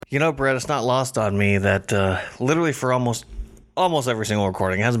You know, Brett, it's not lost on me that literally for almost every single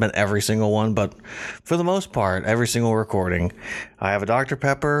recording, it hasn't been every single one, but for the most part, every single recording, I have a Dr.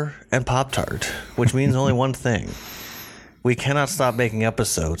 Pepper and Pop-Tart, which means only one thing. We cannot stop making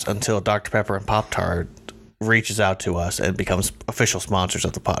episodes until Dr. Pepper and Pop-Tart reaches out to us and becomes official sponsors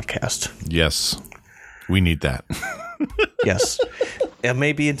of the podcast. Yes, we need that. Yes. It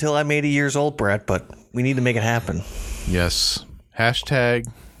may be until I'm 80 years old, Brett, but we need to make it happen. Yes.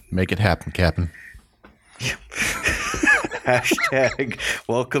 Hashtag make it happen, Captain. Hashtag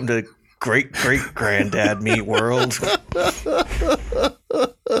welcome to great granddad meat world.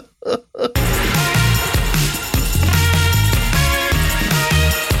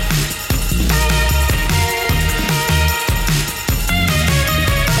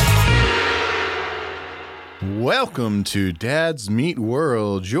 Welcome to Dad's Meat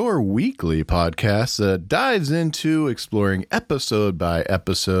World, your weekly podcast that dives into exploring episode by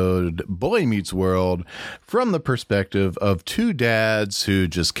episode Boy Meets World from the perspective of two dads who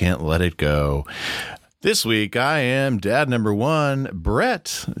just can't let it go. This week, I am dad number one,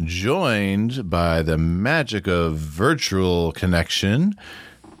 Brett, joined by the magic of virtual connection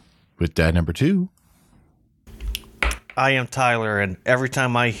with dad number two. I am Tyler, and every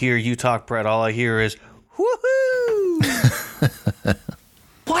time I hear you talk, Brett, all I hear is woohoo!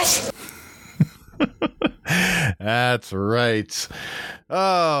 What? That's right.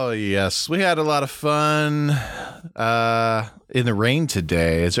 Oh, yes. We had a lot of fun in the rain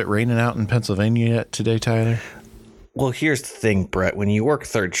today. Is it raining out in Pennsylvania yet today, Tyler? Well, here's the thing, Brett. When you work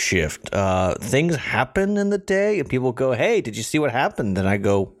third shift, things happen in the day, and people go, hey, did you see what happened? And I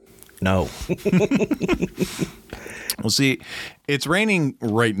go, no. Well, see, it's raining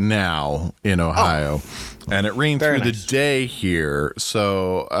right now in Ohio, and it rained through the day here,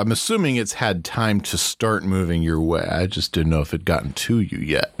 so I'm assuming it's had time to start moving your way. I just didn't know if it gotten to you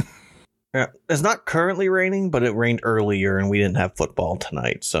yet. Yeah, it's not currently raining, but it rained earlier, and we didn't have football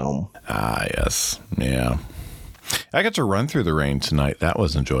tonight, so. Ah, yes. Yeah. I got to run through the rain tonight. That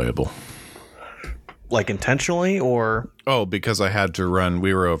was enjoyable. Like intentionally, or? Oh, because I had to run.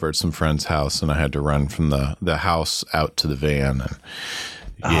 We were over at some friend's house, and I had to run from the house out to the van.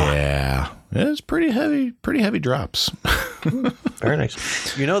 And yeah, it was pretty heavy drops. Very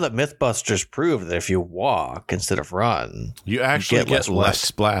nice. You know that Mythbusters proved that if you walk instead of run, you actually get less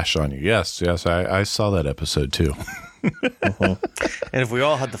splash on you. Yes, I saw that episode too. And if we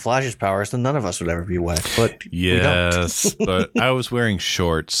all had the Flash's powers, then none of us would ever be wet. But yes, but I was wearing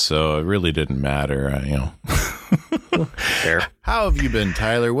shorts, so it really didn't matter. Fair. How have you been,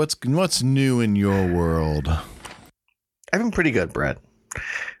 Tyler? What's new in your world? I've been pretty good, Brett.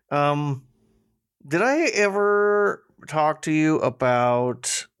 Did I ever talk to you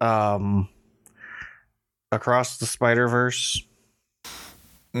about Across the Spider-Verse?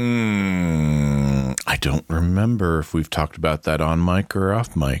 I don't remember if we've talked about that on mic or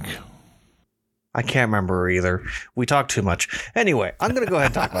off mic. I can't remember either. We talked too much. Anyway, I'm going to go ahead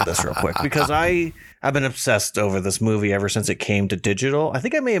and talk about this real quick because I've been obsessed over this movie ever since it came to digital. I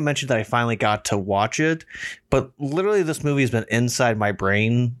think I may have mentioned that I finally got to watch it, but literally this movie has been inside my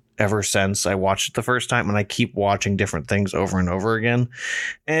brain ever since I watched it the first time, and I keep watching different things over and over again.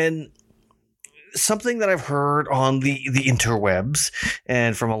 And something that I've heard on the interwebs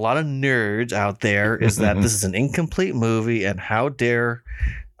and from a lot of nerds out there is that this is an incomplete movie, and how dare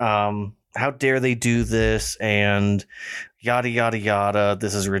they do this, and yada yada yada,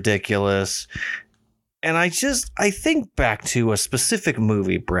 this is ridiculous. And I think back to a specific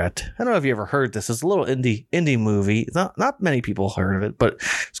movie, Brett. I don't know if you ever heard this. It's a little indie movie. Not many people heard of it, but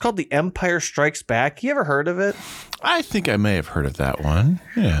it's called The Empire Strikes Back. You ever heard of it? I think I may have heard of that one.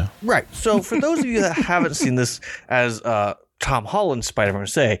 Yeah. Right. So for those of you that haven't seen this, as Tom Holland Spider-Man would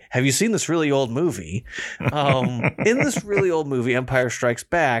say, have you seen this really old movie? In this really old movie, Empire Strikes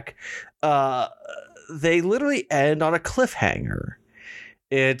Back, they literally end on a cliffhanger.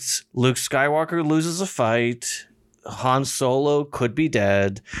 It's Luke Skywalker loses a fight, Han Solo could be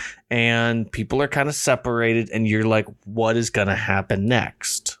dead, and people are kind of separated, and you're like, what is going to happen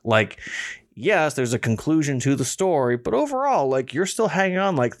next? Like, yes, there's a conclusion to the story, but overall, like, you're still hanging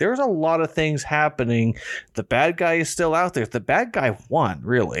on. Like, there's a lot of things happening. The bad guy is still out there. The bad guy won,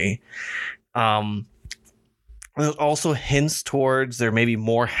 really. There's also hints towards there may be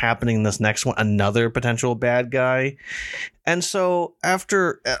more happening in this next one, another potential bad guy. And so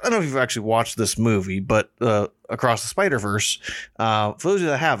after, I don't know if you've actually watched this movie, but Across the Spider-Verse, for those of you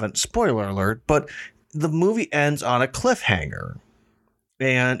that haven't, spoiler alert, but the movie ends on a cliffhanger.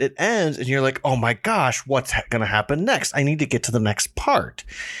 And it ends, and you're like, oh my gosh, what's going to happen next? I need to get to the next part.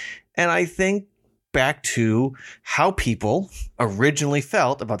 And I think back to how people originally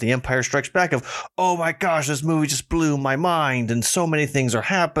felt about The Empire Strikes Back of, oh my gosh, this movie just blew my mind and so many things are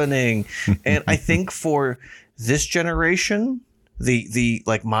happening. And I think for this generation, the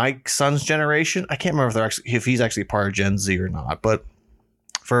like my son's generation, I can't remember if he's actually part of Gen Z or not, but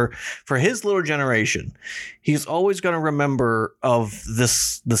for his little generation, he's always going to remember of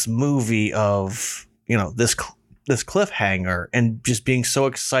this movie of, you know, this cliffhanger and just being so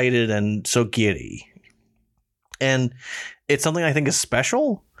excited and so giddy. And it's something I think is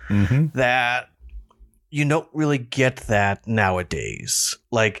special that you don't really get that nowadays.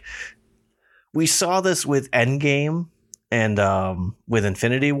 Like, we saw this with Endgame and with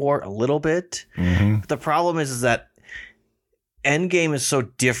Infinity War a little bit. The problem is that Endgame is so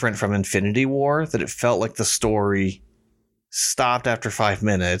different from Infinity War that it felt like the story stopped after 5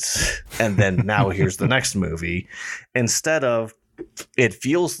 minutes and then now here's the next movie, instead of, it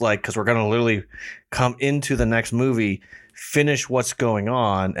feels like, because we're going to literally come into the next movie, finish what's going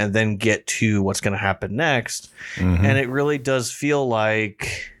on, and then get to what's going to happen next. And it really does feel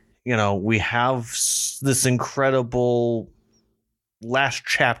like, you know, we have this incredible last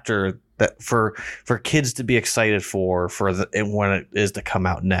chapter that for kids to be excited for when it is to come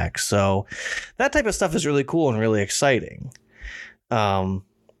out next. So that type of stuff is really cool and really exciting.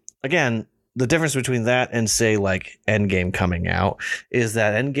 Again, the difference between that and, say, like Endgame coming out is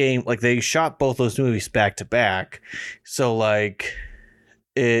that Endgame, like, they shot both those movies back to back. So, like,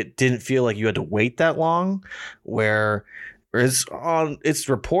 it didn't feel like you had to wait that long, where it's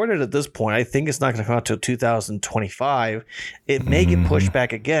reported at this point, I think it's not going to come out till 2025. It may get pushed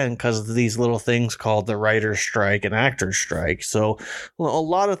back again because of these little things called the writer's strike and actor's strike. So a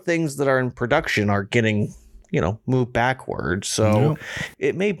lot of things that are in production are getting, you know, moved backwards. So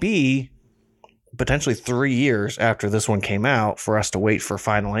it may be potentially 3 years after this one came out for us to wait for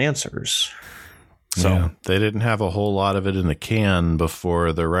final answers. So yeah, they didn't have a whole lot of it in the can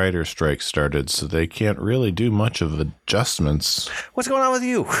before the writer's strike started, so they can't really do much of adjustments. What's going on with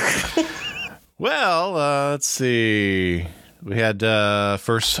you? Well, let's see. We had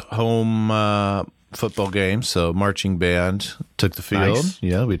first home football game, so marching band took the field. Nice.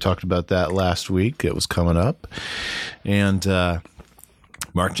 Yeah, we talked about that last week. It was coming up. And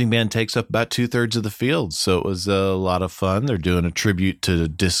marching band takes up about 2/3 of the field, so it was a lot of fun. They're doing a tribute to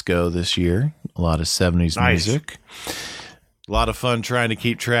disco this year, a lot of 70s music. A lot of fun trying to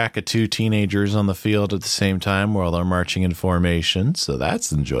keep track of two teenagers on the field at the same time while they're marching in formation, so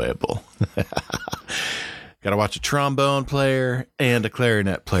that's enjoyable. Got to watch a trombone player and a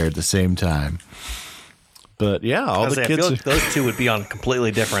clarinet player at the same time. But yeah, all the kids. I feel like those two would be on completely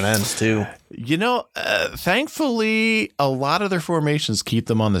different ends too. You know, thankfully, a lot of their formations keep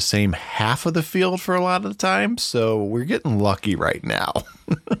them on the same half of the field for a lot of the time. So we're getting lucky right now.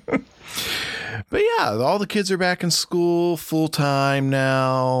 But yeah, all the kids are back in school full time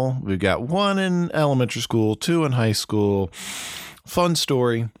now. We've got one in elementary school, two in high school. Fun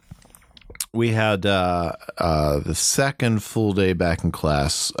story. We had the second full day back in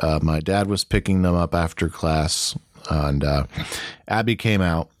class. My dad was picking them up after class, and Abby came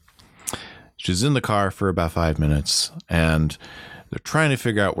out. She's in the car for about 5 minutes, and they're trying to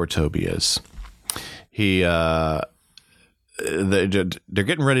figure out where Toby is. They're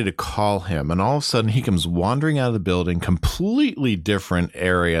getting ready to call him, and all of a sudden he comes wandering out of the building, completely different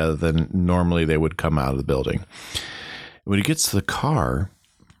area than normally they would come out of the building. When he gets to the car,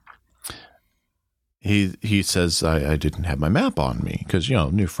 he says, I didn't have my map on me, because, you know,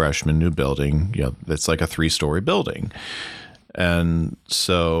 new freshman, new building, you know, it's like a 3-story building. And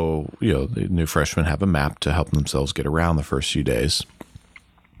so, you know, the new freshmen have a map to help themselves get around the first few days.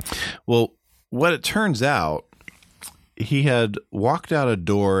 Well, what it turns out, he had walked out a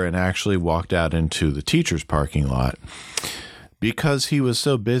door and actually walked out into the teacher's parking lot. Because he was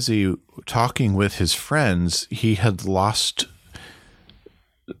so busy talking with his friends, he had lost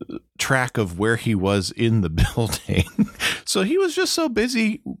track of where he was in the building. So he was just so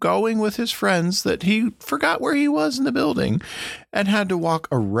busy going with his friends that he forgot where he was in the building and had to walk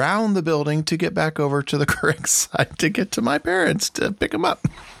around the building to get back over to the correct side to get to my parents to pick him up.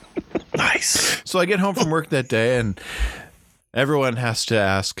 Nice. So I get home from work that day, and everyone has to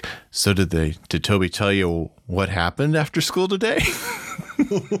ask, so did Toby tell you what happened after school today?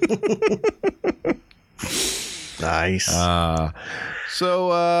 Nice.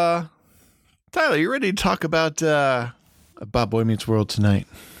 So Tyler, you ready to talk about Boy Meets World tonight?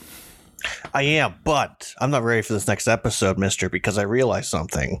 I am, but I'm not ready for this next episode, mister, because I realized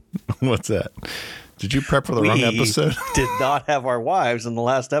something. What's that? Did you prep for the wrong episode? Did not have our wives in the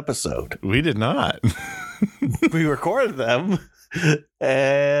last episode. We did not. We recorded them,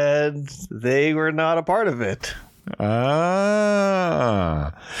 and they were not a part of it.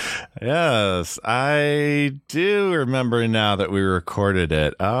 Ah, yes, I do remember now that we recorded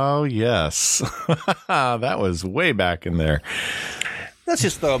it. Oh, yes. That was way back in there. Let's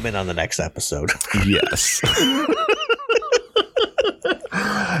just throw them in on the next episode. Yes.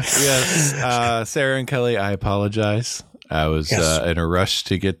 Yes, Sarah and Kelly, I apologize. I was in a rush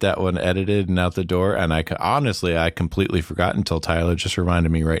to get that one edited and out the door, and I completely forgot until Tyler just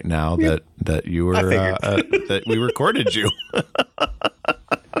reminded me right now that you were that we recorded you.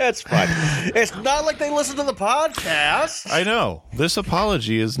 That's fine. It's not like they listen to the podcast. I know. This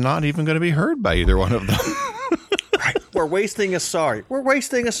apology is not even going to be heard by either one of them. Right. We're wasting a sorry.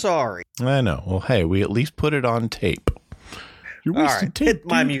 I know. Well, hey, we at least put it on tape. You're wasting tape. Hit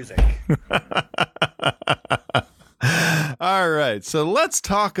my music. All right, so let's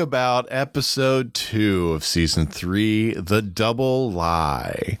talk about episode 2 of season 3, The Double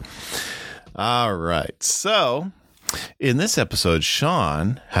Lie. All right, so in this episode,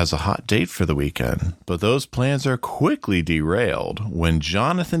 Sean has a hot date for the weekend, but those plans are quickly derailed when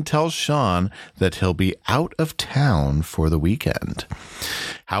Jonathan tells Sean that he'll be out of town for the weekend.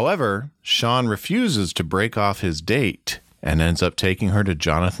 However, Sean refuses to break off his date and ends up taking her to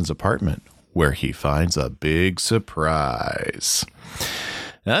Jonathan's apartment, where he finds a big surprise.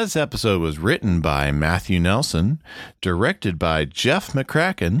 Now, this episode was written by Matthew Nelson, directed by Jeff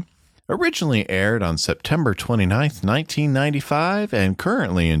McCracken, originally aired on September 29th, 1995, and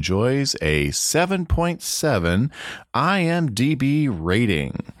currently enjoys a 7.7 IMDb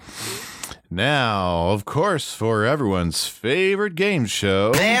rating. Now, of course, for everyone's favorite game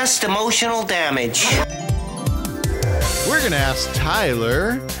show, Vast Emotional Damage. We're going to ask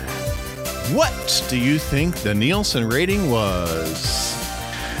Tyler, what do you think the Nielsen rating was?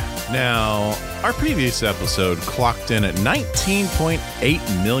 Now, our previous episode clocked in at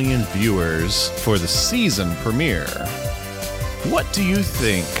 19.8 million viewers for the season premiere. What do you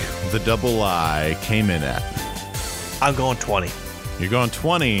think The Double Lie came in at? I'm going 20. You're going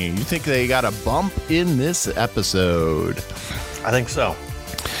 20. You think they got a bump in this episode? I think so.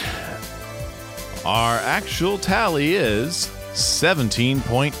 Our actual tally is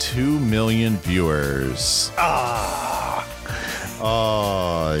 17.2 million viewers.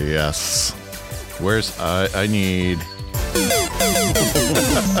 Oh, yes. Where's I need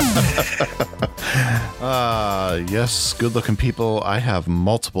yes, good looking people. I have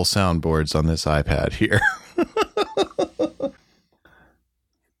multiple soundboards on this iPad here.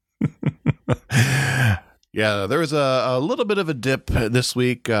 Yeah, there was a little bit of a dip this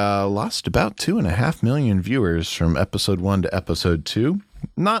week. Lost about 2.5 million viewers from episode 1 to episode 2.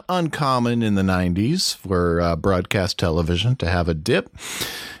 Not uncommon in the 90s for broadcast television to have a dip.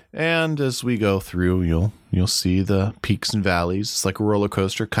 And as we go through, you'll see the peaks and valleys. It's like a roller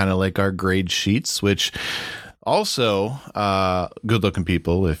coaster, kind of like our grade sheets, which also, good-looking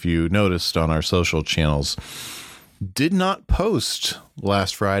people, if you noticed on our social channels, did not post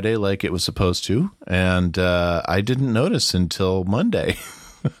last Friday like it was supposed to, and I didn't notice until Monday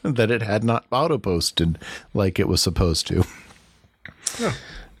that it had not auto-posted like it was supposed to. Oh.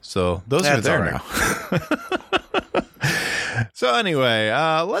 So those are there now. So anyway,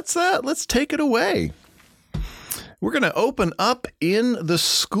 let's take it away. We're going to open up in the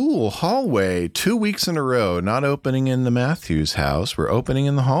school hallway 2 weeks in a row, not opening in the Matthews house. We're opening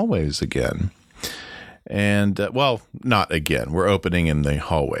in the hallways again. And, well, not again. We're opening in the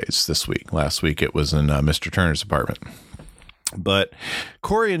hallways this week. Last week it was in Mr. Turner's apartment. But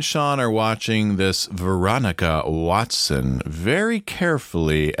Corey and Sean are watching this Veronica Watson very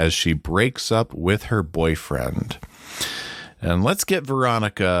carefully as she breaks up with her boyfriend. And let's get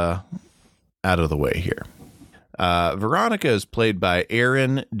Veronica out of the way here. Veronica is played by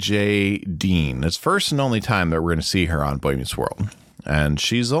Erin J. Dean. It's first and only time that we're going to see her on Boy Meets World. And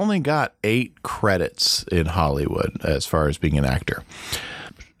she's only got 8 credits in Hollywood as far as being an actor.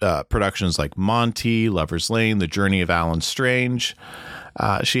 Productions like Monty, Lover's Lane, The Journey of Alan Strange.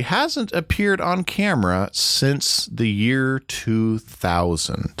 She hasn't appeared on camera since the year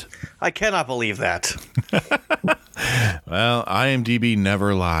 2000. I cannot believe that. Well, IMDb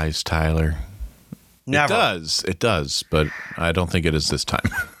never lies, Tyler. Never. It does, but I don't think it is this time.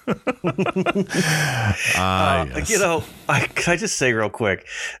 Yes. Can I just say real quick,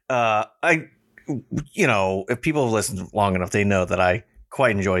 if people have listened long enough, they know that I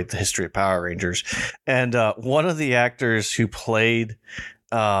quite enjoyed the history of Power Rangers. And one of the actors who played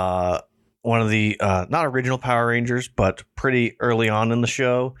one of the not original Power Rangers, but pretty early on in the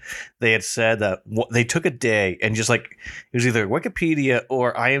show, they had said that they took a day and just like it was either Wikipedia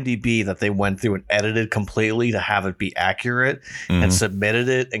or IMDb that they went through and edited completely to have it be accurate and submitted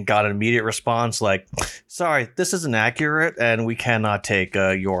it and got an immediate response like, sorry, this isn't accurate and we cannot take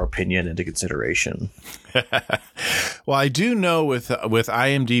your opinion into consideration. Well, I do know with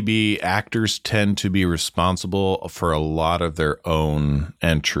IMDb, actors tend to be responsible for a lot of their own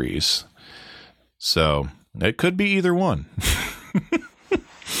entries. So it could be either one.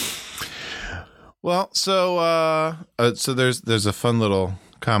 Well, so there's a fun little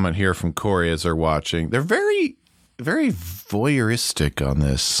comment here from Corey as they're watching. They're very, very voyeuristic on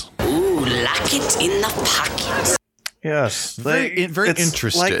this. Ooh, lock it in the pocket. Yes, very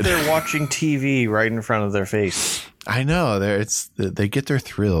interested. Like they're watching TV right in front of their face. I know. They get their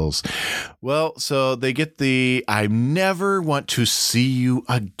thrills. Well, so they get the "I never want to see you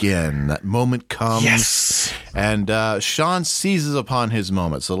again." That moment comes. Yes. And Sean seizes upon his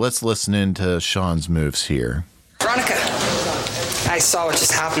moment. So let's listen into Sean's moves here. Veronica, I saw what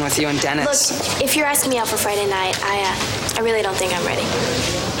just happened with you and Dennis. Look, if you're asking me out for Friday night, I really don't think I'm ready.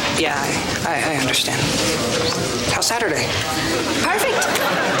 Yeah, I understand. How's Saturday? Perfect.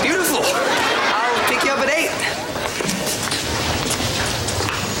 Beautiful. I'll pick you up at 8.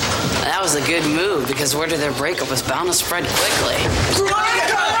 That was a good move because word of their breakup was bound to spread quickly.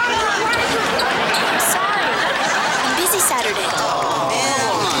 Sorry. Busy Saturday.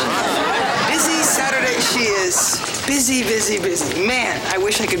 Busy Saturday she is. Busy, busy, busy. Man, I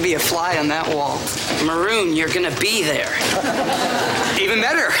wish I could be a fly on that wall. Maroon, you're gonna be there. Even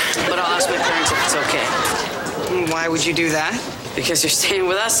better. But I'll ask my parents if it's okay. Why would you do that? Because you're staying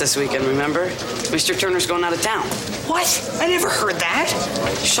with us this weekend, remember? Mr. Turner's going out of town. What? I never heard that.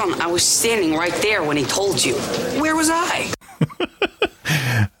 Sean, I was standing right there when he told you. Where was I?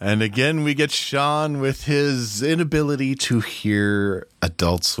 And again, we get Sean with his inability to hear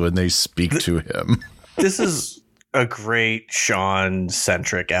adults when they speak to him. This is a great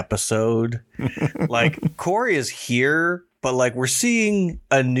Sean-centric episode. Like, Corey is here, but like we're seeing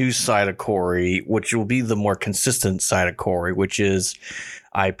a new side of Corey, which will be the more consistent side of Corey, which is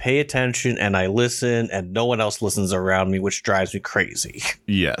I pay attention and I listen and no one else listens around me, which drives me crazy.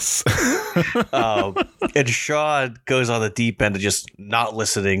 Yes. And Sean goes on the deep end of just not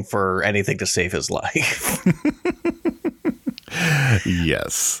listening for anything to save his life.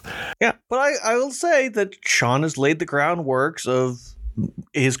 Yes. Yeah, but I will say that Sean has laid the groundworks of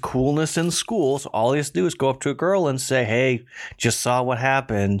his coolness in school. So all he has to do is go up to a girl and say, hey, just saw what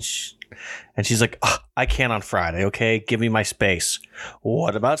happened. And she's like, oh, I can't on Friday. Okay, give me my space.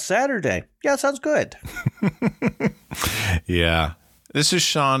 What about Saturday? Yeah, sounds good. Yeah. This is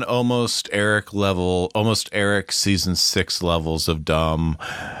Sean almost Eric season 6 levels of dumb.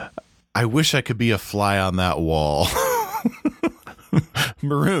 I wish I could be a fly on that wall.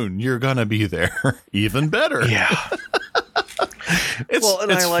 Maroon, you're gonna be there. Even better. Yeah. It's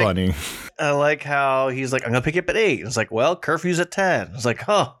funny. I like how he's like, I'm gonna pick you up at 8. It's like, well, curfew's at 10. It's like,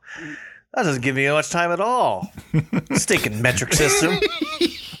 huh, that doesn't give me much time at all. Stinking metric system.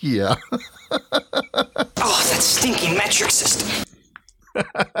 Yeah. Oh, that stinking metric system.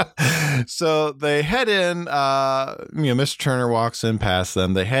 So they head in, Mr. Turner walks in past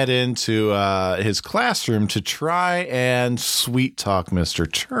them. They head into his classroom to try and sweet talk Mr.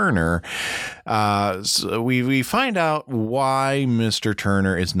 Turner. So we find out why Mr.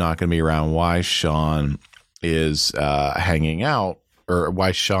 Turner is not going to be around, why Sean is hanging out, or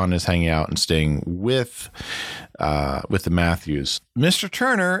why Sean is hanging out and staying with the Matthews. Mr.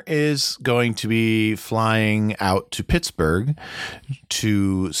 Turner is going to be flying out to Pittsburgh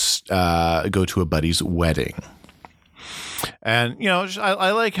to go to a buddy's wedding. And,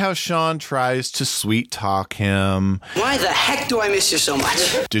 I like how Sean tries to sweet talk him. Why the heck do I miss you so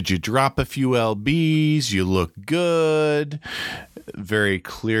much? Did you drop a few LBs? You look good. Very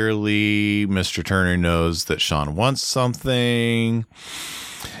clearly, Mr. Turner knows that Sean wants something.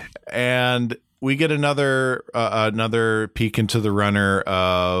 And we get another peek into the runner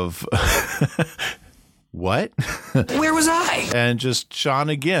of what? Where was I? And just Sean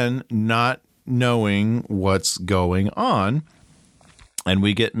again not knowing what's going on. And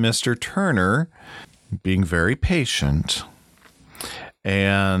we get Mr. Turner being very patient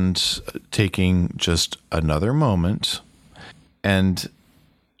and taking just another moment and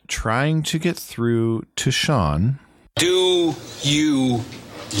trying to get through to Sean. Do you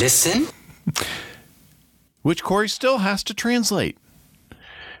listen? Which Corey still has to translate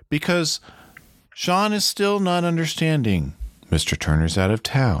because Sean is still not understanding. Mr. Turner's out of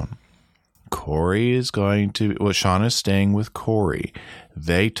town. Corey is Sean is staying with Corey.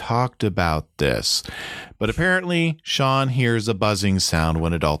 They talked about this. But apparently Sean hears a buzzing sound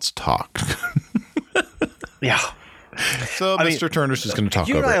when adults talk. Yeah. So Mr. Turner's just going to talk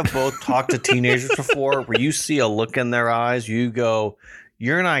over You and I it. have both talked to teenagers before where you see a look in their eyes, you go,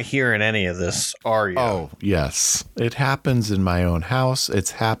 you're not hearing any of this, are you? Oh, yes. It happens in my own house.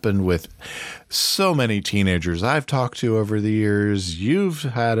 It's happened with so many teenagers I've talked to over the years. You've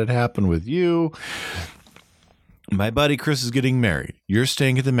had it happen with you. My buddy Chris is getting married. You're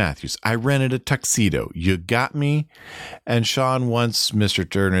staying at the Matthews. I rented a tuxedo. You got me? And Sean wants Mr.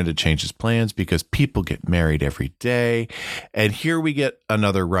 Turner to change his plans because people get married every day. And here we get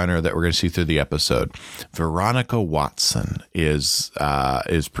another runner that we're going to see through the episode. Veronica Watson is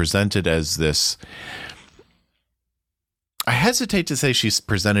presented as this. I hesitate to say she's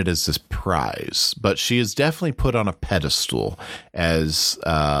presented as this prize, but she is definitely put on a pedestal as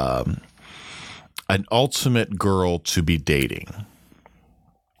an ultimate girl to be dating.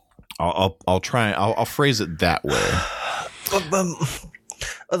 I'll phrase it that way.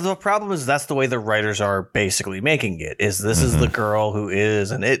 The problem is that's the way the writers are basically making it. Is the girl who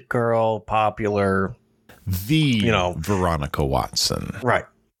is an it girl, popular, Veronica Watson, right?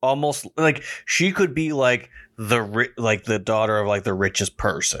 Almost like she could be like the daughter of like the richest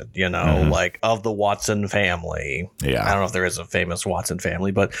person, like of the Watson family. Yeah. I don't know if there is a famous Watson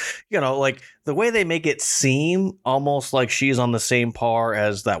family, but like the way they make it seem almost like she's on the same par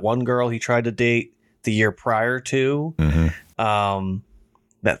as that one girl he tried to date the year prior to.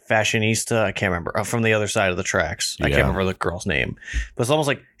 That fashionista, I can't remember, from the other side of the tracks. I can't remember the girl's name, but it's almost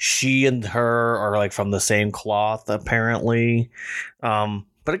like she and her are like from the same cloth, apparently.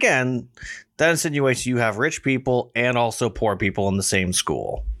 But again, that insinuates you have rich people and also poor people in the same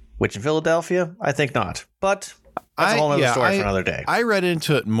school, which in Philadelphia, I think not. But that's a whole other story for another day. I read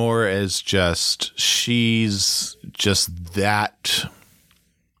into it more as just she's just that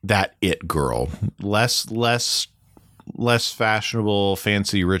it girl, less fashionable,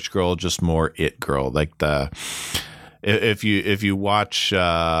 fancy, rich girl, just more it girl. Like if you watch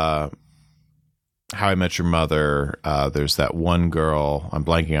How I Met Your Mother, there's that one girl, I'm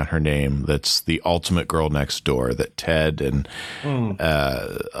blanking on her name, that's the ultimate girl next door that Ted and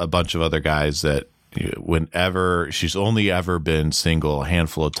a bunch of other guys that whenever she's only ever been single a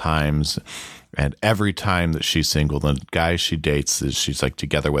handful of times, and every time that she's single, the guy she dates is she's like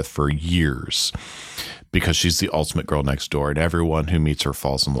together with for years because she's the ultimate girl next door and everyone who meets her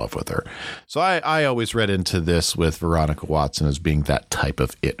falls in love with her. So I always read into this with Veronica Watson as being that type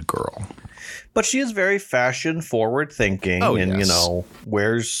of it girl. But she is very fashion forward thinking and,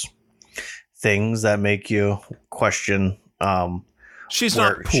 wears things that make you question she's where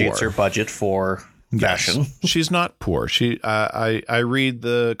not poor. She hits her budget for fashion. Yes, she's not poor. I read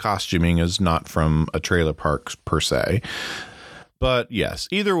the costuming is not from a trailer park per se. But yes,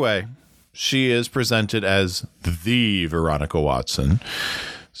 either way, she is presented as the Veronica Watson.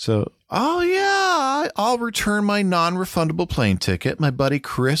 So, I'll return my non-refundable plane ticket. My buddy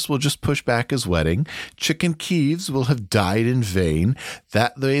Chris will just push back his wedding. Chicken Keeves will have died in vain.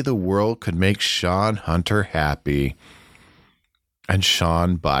 That way the world could make Sean Hunter happy. And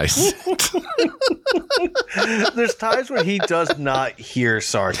Sean buys it. There's times when he does not hear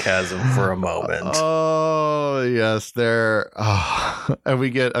sarcasm for a moment. Oh, yes. And we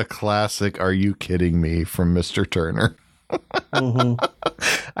get a classic, "Are you kidding me?" from Mr. Turner.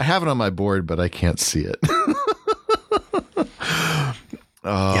 I have it on my board, but I can't see it.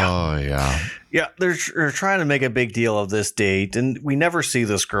 Yeah, they're trying to make a big deal of this date, and we never see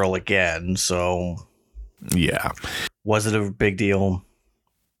this girl again, so... Yeah. Was it a big deal?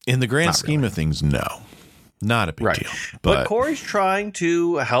 In the grand scheme of things, no. Not a big deal. But Corey's trying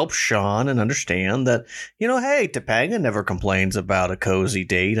to help Sean and understand that, hey, Topanga never complains about a cozy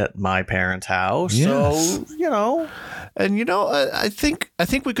date at my parents' house. Yes. So, And, I think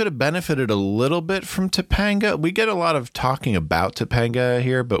we could have benefited a little bit from Topanga. We get a lot of talking about Topanga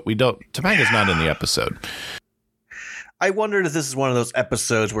here, but we don't. Topanga's not in the episode. I wondered if this is one of those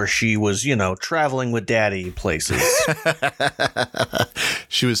episodes where she was, traveling with daddy places.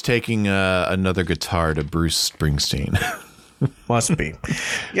 She was taking another guitar to Bruce Springsteen. Must be.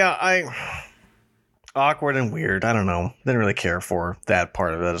 Yeah, awkward and weird. I don't know. Didn't really care for that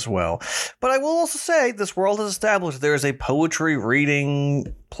part of it as well. But I will also say this world has established there is a poetry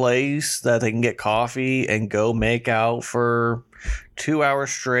reading place that they can get coffee and go make out for 2 hours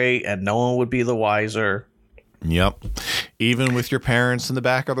straight and no one would be the wiser. Yep. Even with your parents in the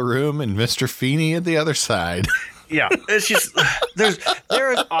back of the room and Mr. Feeney at the other side. Yeah, it's just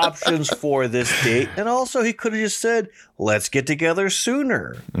there is options for this date, and also he could have just said, "Let's get together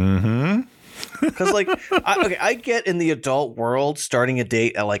sooner." Mm-hmm. Because, like, I get in the adult world, starting a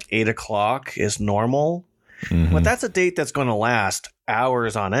date at like 8 o'clock is normal. Mm-hmm. But that's a date that's going to last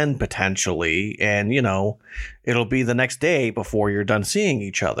hours on end potentially. And, you know, it'll be the next day before you're done seeing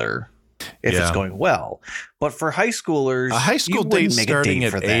each other if it's going well. But for high schoolers, a high school date starting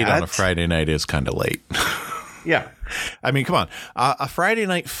at 8 on a Friday night is kind of late. Yeah. I mean, come on. A Friday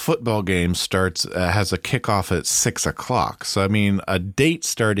night football game starts has a kickoff at 6 o'clock. So, I mean, a date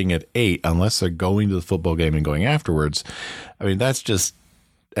starting at 8, unless they're going to the football game and going afterwards, I mean, that's just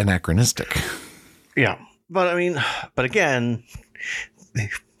anachronistic. Yeah. But I mean, but again,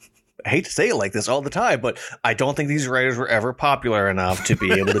 I hate to say it like this all the time, but I don't think these writers were ever popular enough to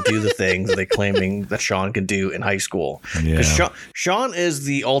be able to do the things they're claiming that Sean can do in high school. Because Sean is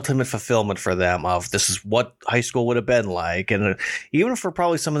the ultimate fulfillment for them of this is what high school would have been like. And even for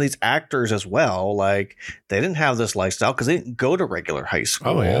probably some of these actors as well, like they didn't have this lifestyle because they didn't go to regular high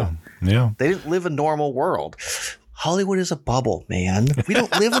school. Oh, yeah. Yeah. They didn't live a normal world. Hollywood is a bubble, man. We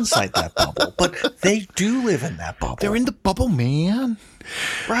don't live inside that bubble, but they do live in that bubble. They're in the bubble, man.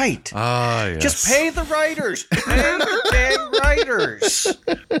 Right. Yes. Just pay the writers. Pay the dang writers.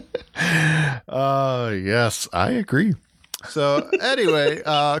 Yes, I agree. So anyway,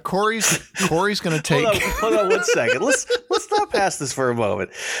 Corey's going to take. Hold on 1 second. Let's not pass this for a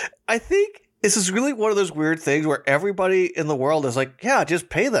moment. I think this is really one of those weird things where everybody in the world is like, yeah, just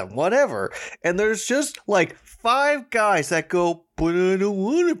pay them, whatever. And there's just like 5 guys that go, but I don't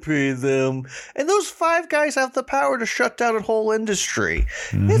want to pay them. And those 5 guys have the power to shut down a whole industry.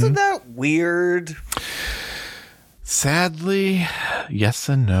 Mm-hmm. Isn't that weird? Sadly, yes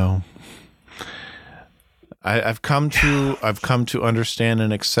and no. I've come to understand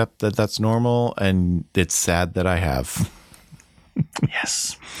and accept that that's normal, and it's sad that I have.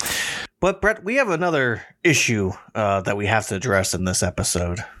 Yes. But Brett, we have another issue that we have to address in this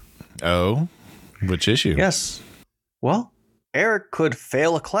episode. Oh, which issue? Yes. Well, Eric could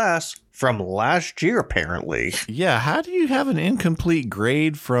fail a class from last year, apparently. Yeah, how do you have an incomplete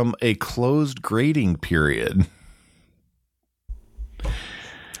grade from a closed grading period?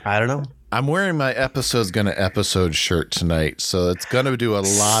 I don't know. I'm wearing my episode's gonna episode shirt tonight, so it's gonna do a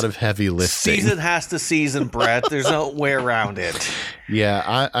lot of heavy lifting. Season has to season, Brett. There's no way around it.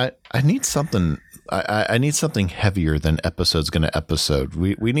 Yeah, I need something. I need something heavier than episode's gonna episode.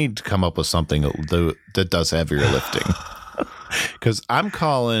 We need to come up with something that does heavier lifting. Because I'm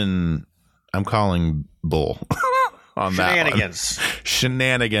calling bull on Shenanigans. That one.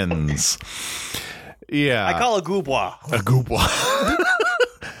 Shenanigans. Yeah, I call a goobois. A goobois.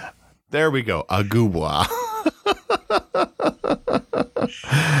 There we go. A goobois.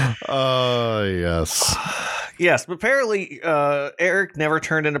 Oh, yes. Yes, but apparently Eric never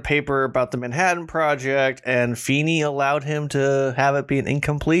turned in a paper about the Manhattan Project, and Feeney allowed him to have it be an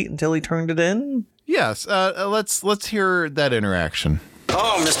incomplete until he turned it in? Yes. Let's hear that interaction.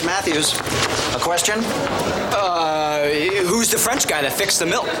 Oh, Mr. Matthews. A question? Who's the French guy that fixed the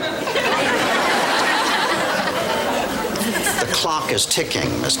milk? The clock is ticking,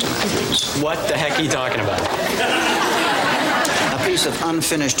 Mr. Matthews. What the heck are you talking about? A piece of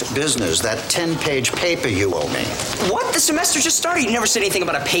unfinished business, that 10-page paper you owe me. What? The semester just started. You never said anything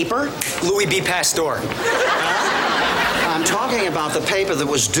about a paper? Louis B. Pasteur. I'm talking about the paper that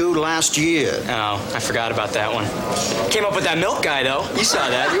was due last year. Oh, I forgot about that one. Came up with that milk guy, though. You saw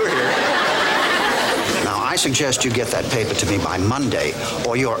that. You were here. Now, I suggest you get that paper to me by Monday,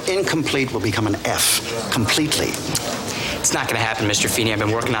 or your incomplete will become an F. Completely. It's not going to happen, Mr. Feeney. I've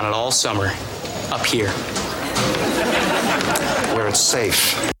been working on it all summer. Up here. Where it's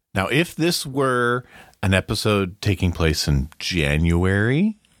safe. Now, if this were an episode taking place in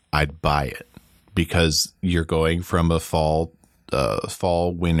January, I'd buy it. Because you're going from a fall,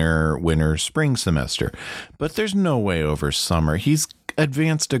 winter, spring semester. But there's no way over summer. He's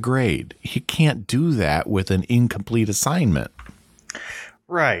advanced a grade. He can't do that with an incomplete assignment.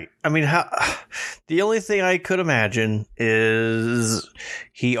 Right. I mean, the only thing I could imagine is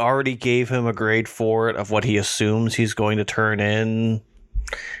he already gave him a grade for it of what he assumes he's going to turn in.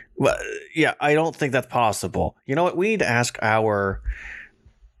 Well, yeah, I don't think that's possible. You know what? We need to ask our...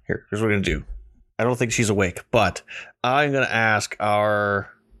 Here's what we're going to do. I don't think she's awake, but I'm going to ask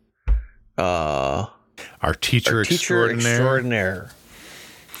our teacher extraordinaire.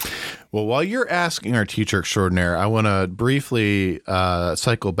 Well, while you're asking our teacher extraordinaire, I want to briefly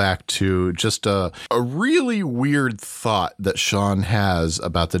cycle back to just a really weird thought that Sean has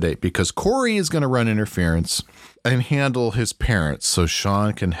about the date, because Corey is going to run interference and handle his parents so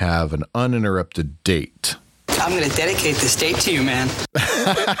Sean can have an uninterrupted date. I'm going to dedicate this date to you, man.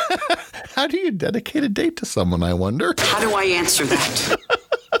 How do you dedicate a date to someone, I wonder? How do I answer that?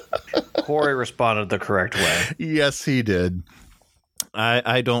 Corey responded the correct way. Yes, he did.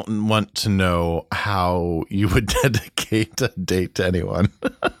 I don't want to know how you would dedicate a date to anyone.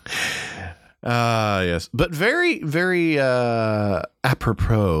 Yes, but very, very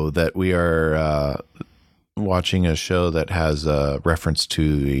apropos that we are watching a show that has a reference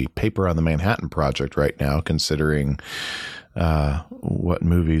to the paper on the Manhattan Project right now, considering what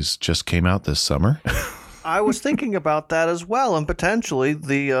movies just came out this summer. I was thinking about that as well, and potentially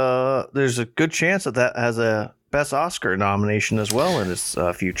there's a good chance that has a Best Oscar nomination as well in its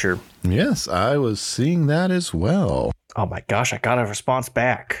future. Yes, I was seeing that as well. Oh my gosh, I got a response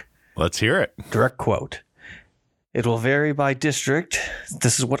back. Let's hear it. Direct quote. It will vary by district.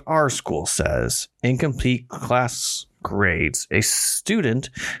 This is what our school says. Incomplete class grades. A student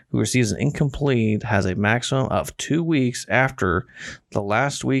who receives an incomplete has a maximum of 2 weeks after the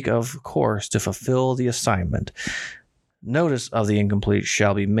last week of course to fulfill the assignment. Notice of the incomplete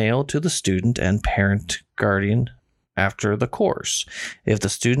shall be mailed to the student and parent guardian after the course. If the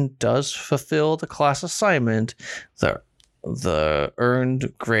student does fulfill the class assignment, the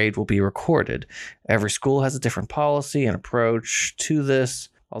earned grade will be recorded. Every school has a different policy and approach to this,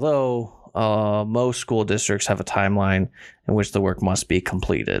 although most school districts have a timeline in which the work must be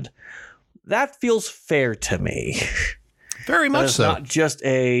completed. That feels fair to me. Very much so. Not just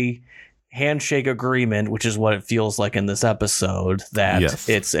a handshake agreement, which is what it feels like in this episode, that yes.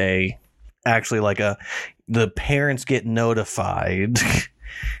 It's the parents get notified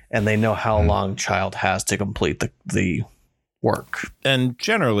and they know how long child has to complete the work. And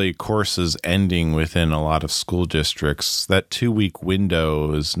generally courses ending within a lot of school districts, that 2-week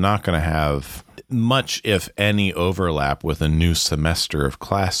window is not going to have much, if any, overlap with a new semester of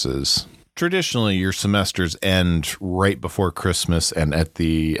classes. Traditionally, your semesters end right before Christmas and at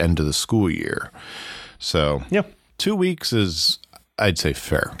the end of the school year. So 2 weeks is, I'd say,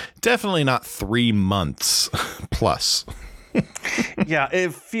 fair. Definitely not 3 months plus. Yeah,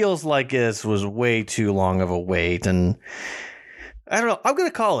 it feels like this was way too long of a wait. And I don't know. I'm going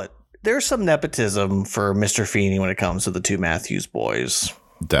to call it. There's some nepotism for Mr. Feeney when it comes to the two Matthews boys.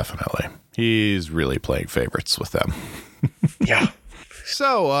 Definitely. He's really playing favorites with them. Yeah.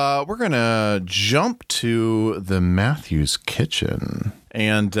 So we're going to jump to the Matthews kitchen.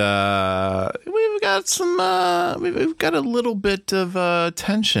 And we've got we've got a little bit of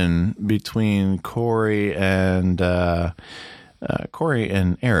tension between Corey and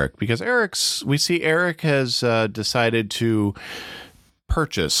Eric, because we see Eric has decided to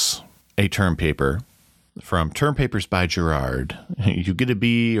purchase a term paper from Term Papers by Gerard. You get a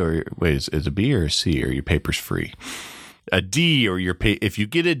B, or wait, is it a B or a C, or your paper's free? A D, or if you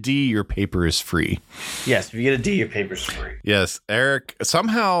get a D, your paper is free. Yes, if you get a D, your paper's free. Yes, Eric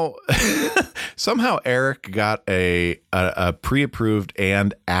somehow Eric got a pre-approved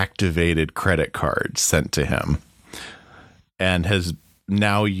and activated credit card sent to him, and has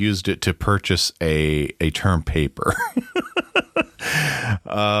now used it to purchase a term paper.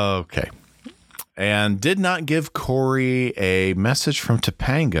 Okay. And did not give Corey a message from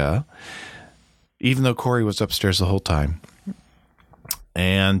Topanga, even though Corey was upstairs the whole time.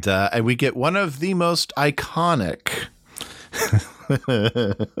 And we get one of the most iconic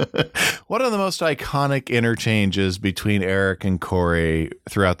interchanges between Eric and Corey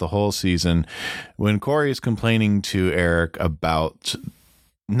throughout the whole season, when Corey is complaining to Eric about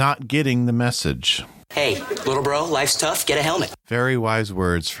not getting the message. Hey, little bro, life's tough. Get a helmet. Very wise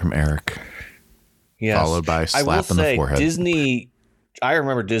words from Eric. Yes. Followed by a slap on the forehead. I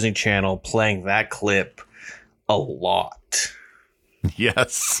remember Disney Channel playing that clip a lot.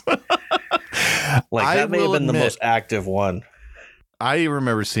 Yes. That may have been the most active one. I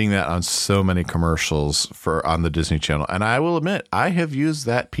remember seeing that on so many commercials on the Disney Channel. And I will admit, I have used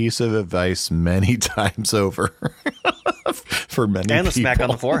that piece of advice many times over for many people. And the smack on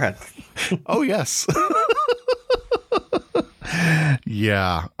the forehead. Oh, yes.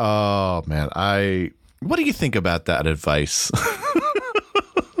 Yeah. Oh, man. What do you think about that advice?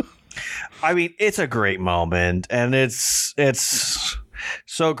 I mean, it's a great moment, and it's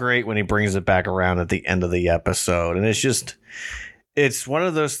so great when he brings it back around at the end of the episode. And it's one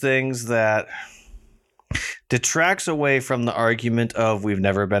of those things that detracts away from the argument of we've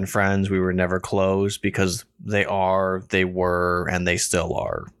never been friends, we were never close, because they were, and they still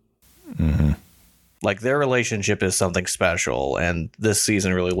are. Mm-hmm. Like, their relationship is something special, and this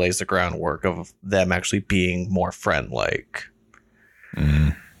season really lays the groundwork of them actually being more friend-like. Mm-hmm.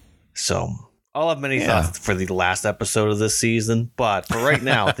 So I'll have many thoughts for the last episode of this season, but for right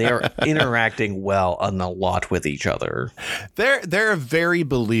now, they are interacting well and a lot with each other. They're very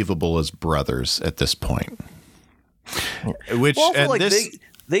believable as brothers at this point. Which well, and like this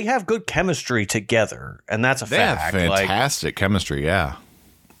they have good chemistry together, and that's a They fact. have fantastic chemistry, yeah.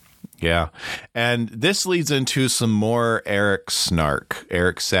 Yeah. And this leads into some more Eric snark,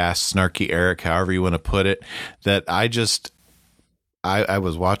 Eric sass, snarky Eric, however you want to put it, that I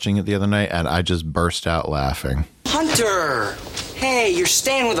was watching it the other night and I just burst out laughing. Hunter! Hey, you're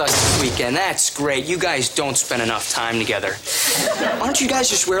staying with us this weekend. That's great. You guys don't spend enough time together. Why don't you guys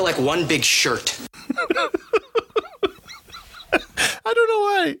just wear like one big shirt? I don't know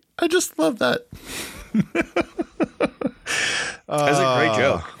why. I just love that. That's a great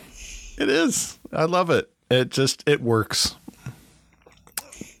joke. It is. I love it. It works.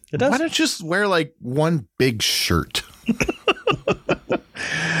 It does. Why don't you just wear like one big shirt?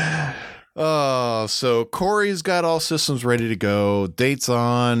 So Corey's got all systems ready to go. Date's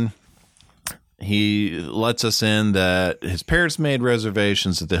on. He lets us in that his parents made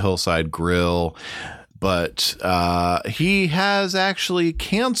reservations at the Hillside Grill, but he has actually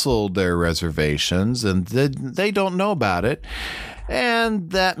canceled their reservations, and they don't know about it.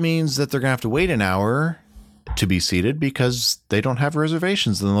 And that means that they're going to have to wait an hour to be seated because they don't have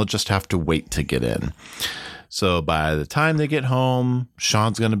reservations, and they'll just have to wait to get in. So by the time they get home,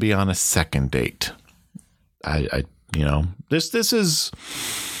 Sean's going to be on a second date. This is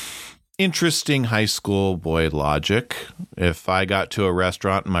interesting high school boy logic. If I got to a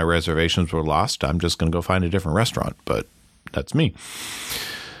restaurant and my reservations were lost, I'm just going to go find a different restaurant, but that's me.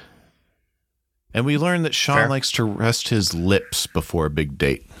 And we learned that Sean likes to rest his lips before a big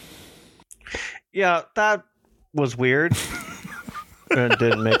date. Yeah, that was weird. It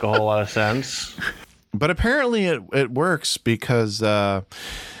didn't make a whole lot of sense. But apparently it works because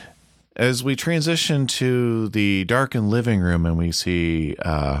as we transition to the darkened living room and we see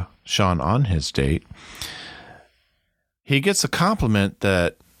Sean on his date, he gets a compliment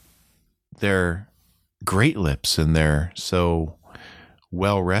that they're great lips and they're so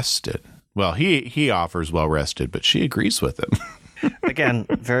well rested. Well, he offers well rested, but she agrees with him. Again,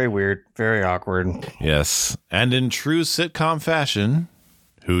 very weird, very awkward. Yes. And in true sitcom fashion,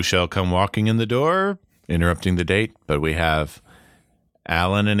 who shall come walking in the door? Interrupting the date, but we have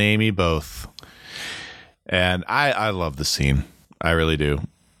Alan and Amy both. And I love the scene. I really do.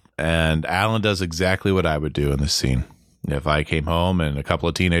 And Alan does exactly what I would do in this scene. If I came home and a couple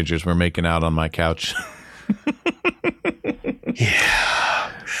of teenagers were making out on my couch.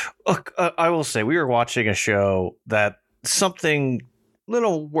 Yeah. Look, I will say we were watching a show that something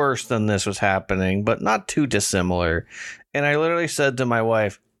little worse than this was happening, but not too dissimilar. And I literally said to my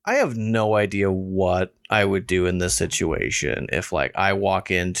wife, I have no idea what I would do in this situation if, like, I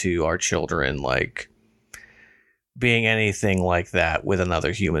walk into our children, like, being anything like that with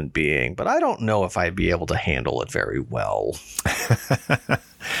another human being. But I don't know if I'd be able to handle it very well.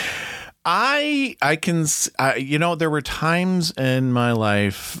 There were times in my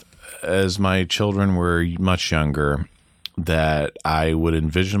life as my children were much younger that I would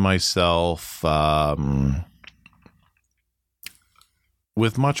envision myself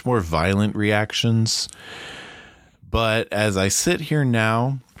with much more violent reactions. But as I sit here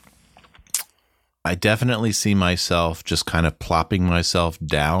now, I definitely see myself just kind of plopping myself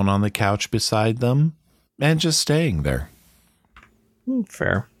down on the couch beside them and just staying there.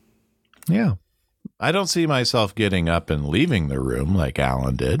 Fair. Yeah. I don't see myself getting up and leaving the room like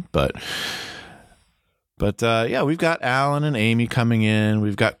Alan did, but yeah, we've got Alan and Amy coming in.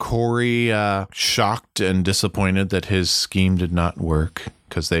 We've got Corey shocked and disappointed that his scheme did not work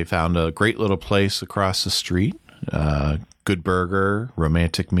because they found a great little place across the street. Good burger,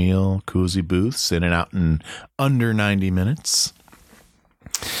 romantic meal, cozy booths, in and out in under 90 minutes.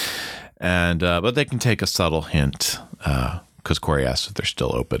 And but they can take a subtle hint because Corey asks if they're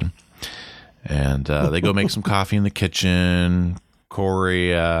still open. And they go make some coffee in the kitchen.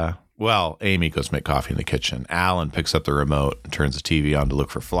 Corey... Amy goes make coffee in the kitchen. Alan picks up the remote and turns the TV on to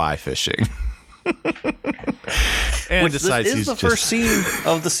look for fly fishing. And Which decides this is the first scene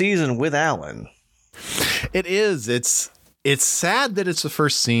of the season with Alan. It is. It's sad that it's the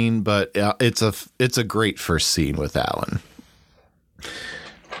first scene, but it's a great first scene with Alan.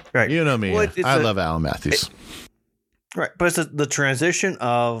 Right. You know me. Well, I love Alan Matthews. Right. But it's the transition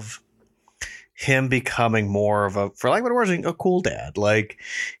of him becoming more of a, for lack of a better word, a cool dad. Like,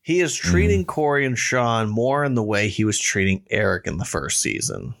 he is treating Corey and Sean more in the way he was treating Eric in the first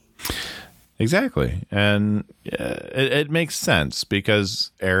season. Exactly. And it makes sense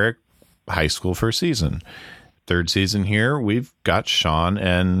because Eric, high school first season. Third season here, we've got Sean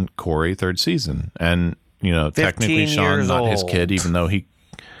and Corey third season. And, technically Sean's not his kid, even though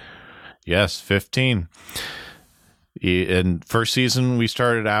 15. In first season, we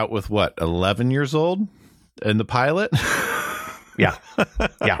started out with 11 years old in the pilot? Yeah.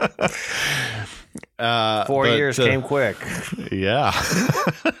 4 years came quick. Yeah.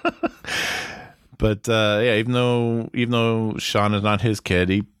 But even though Sean is not his kid,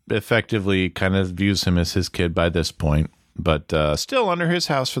 he effectively kind of views him as his kid by this point. But still under his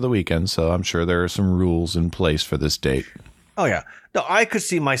house for the weekend, so I'm sure there are some rules in place for this date. Oh, yeah. No, I could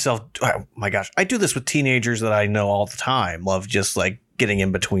see myself. Oh, my gosh. I do this with teenagers that I know all the time. Love just like getting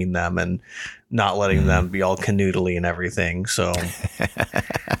in between them and not letting them be all canoodly and everything. So,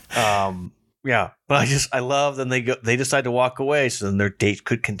 yeah. But I love then they decide to walk away. So then their date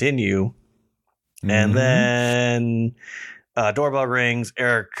could continue. And then doorbell rings.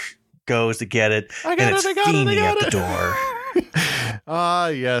 Eric goes to get it. It's Feeney at the door. Ah,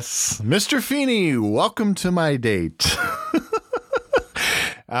 yes. Mr. Feeney, welcome to my date.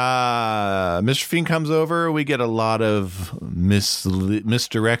 Mr. Feeney comes over. We get a lot of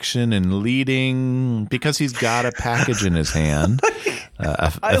misdirection and leading because he's got a package in his hand.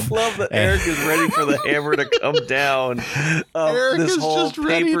 I love that Eric is ready for the hammer to come down. Eric this is whole just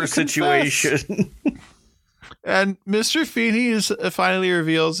ready paper to situation. And Mr. Feeney finally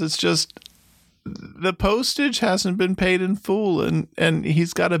reveals it's just the postage hasn't been paid in full, and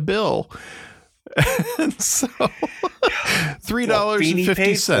he's got a bill. And so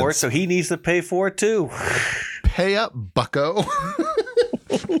 $3.50. So he needs to pay for it too. Pay up, bucko.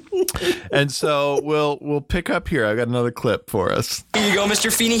 And so we'll pick up here. I got another clip for us. Here you go,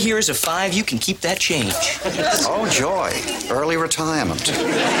 Mr. Feeney. Here is a 5. You can keep that change. Oh, joy. Early retirement.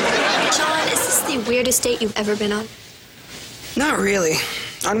 John, is this the weirdest date you've ever been on? Not really.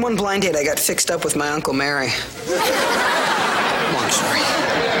 On one blind date, I got fixed up with my Uncle Mary. Come on, sorry.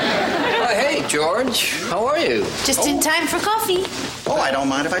 Hey, George. How are you? Just in time for coffee. Oh, I don't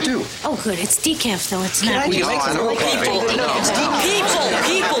mind if I do. Oh, good. It's decaf, though. It's not. No, I don't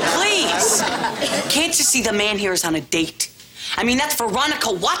People, please. Can't you see the man here is on a date? I mean, that's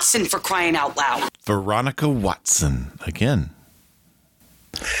Veronica Watson, for crying out loud. Veronica Watson again.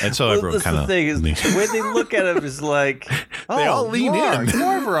 And so everyone kind of thing is when they look at him is like, oh, they all lean in.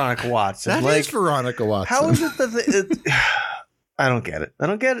 More Veronica Watson. That is Veronica Watson. How is it that I don't get it. I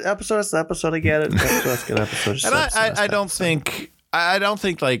don't get it. Episode is the episode. I get it. Episode's good. Episode. And I don't think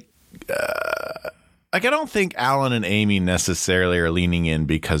like I don't think Alan and Amy necessarily are leaning in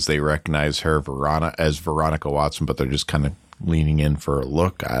because they recognize her as Veronica Watson, but they're just kind of leaning in for a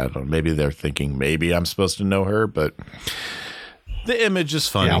look. I don't know. Maybe they're thinking maybe I'm supposed to know her, but the image is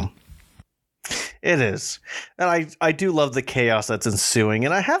funny. Yeah. It is. And I do love the chaos that's ensuing.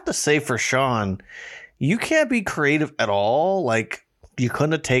 And I have to say for Sean, you can't be creative at all. Like, you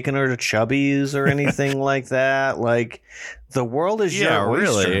couldn't have taken her to Chubby's or anything like that. Like, the world is your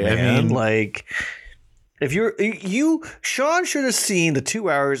oyster, really. man. I mean, like, if Sean should have seen the 2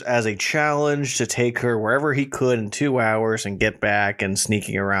 hours as a challenge to take her wherever he could in 2 hours and get back and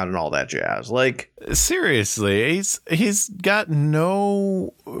sneaking around and all that jazz. Like, seriously, he's got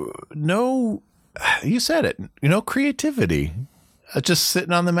no, you said it, creativity. Just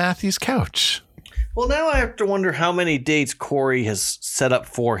sitting on the Matthews couch. Well, now I have to wonder how many dates Corey has set up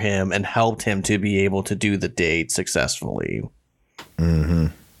for him and helped him to be able to do the date successfully. Mm-hmm.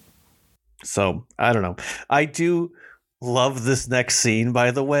 So, I don't know. I do love this next scene,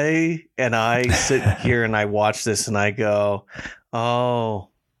 by the way. And I sit here and I watch this and I go, oh,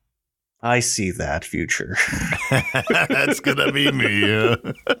 I see that future. That's going to be me.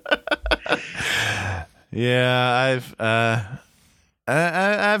 Yeah,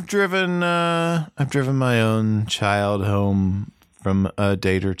 I've driven my own child home from a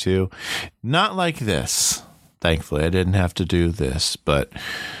date or two. Not like this. Thankfully, I didn't have to do this, but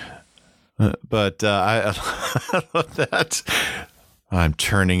I love that. I'm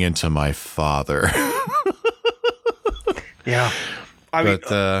turning into my father. Yeah.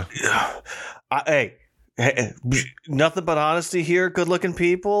 Hey, nothing but honesty here, good-looking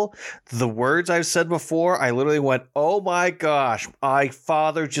people. The words I've said before, I literally went, oh my gosh, my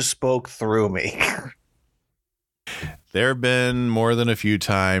father just spoke through me. There have been more than a few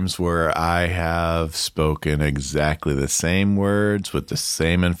times where I have spoken exactly the same words with the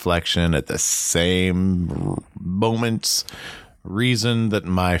same inflection at the same moments, reason that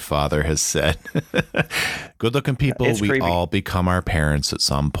my father has said. Good-looking people, we creepy. All become our parents at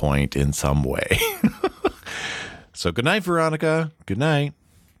some point in some way. So good night, Veronica. Good night.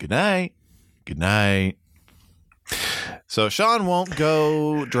 Good night. Good night. So Sean won't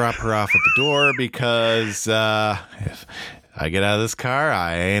go drop her off at the door because if I get out of this car,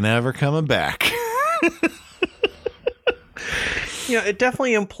 I ain't ever coming back. It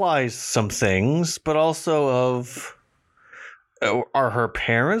definitely implies some things, but also are her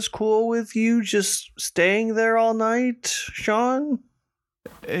parents cool with you just staying there all night, Sean?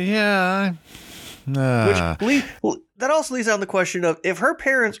 Yeah. That also leads down the question of, if her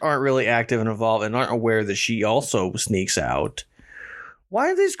parents aren't really active and involved and aren't aware that she also sneaks out, why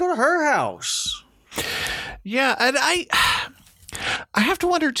did they just go to her house? Yeah, and I have to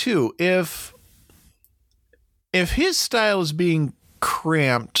wonder too if his style is being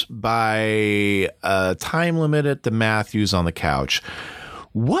cramped by a time limit at the Matthews on the couch.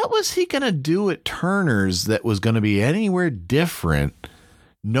 What was he going to do at Turner's that was going to be anywhere different,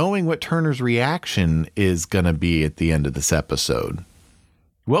 knowing what Turner's reaction is going to be at the end of this episode?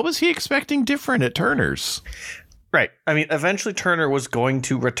 What was he expecting different at Turner's? Right. I mean, eventually Turner was going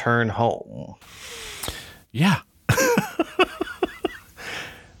to return home. Yeah.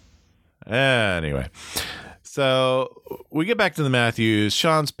 Anyway. So we get back to the Matthews.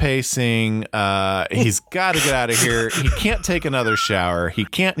 Sean's pacing. He's got to get out of here. He can't take another shower.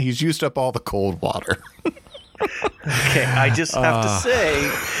 He's used up all the cold water. Okay, I just have to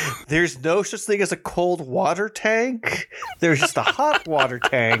say, there's no such thing as a cold water tank. There's just a hot water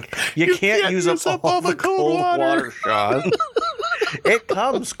tank. You can't use up all the cold water, Sean. It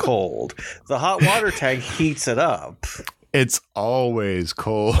comes cold. The hot water tank heats it up. It's always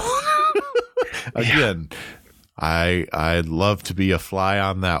cold. Again, I'd love to be a fly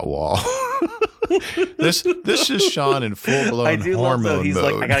on that wall. This is Sean in full blown hormone mode. He's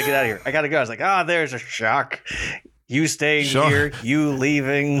like, I gotta get out of here. I gotta go. I was like, there's a shock. You staying here, you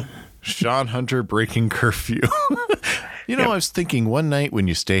leaving. Sean Hunter breaking curfew. I was thinking one night when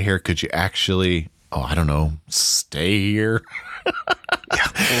you stay here, could you actually, stay here?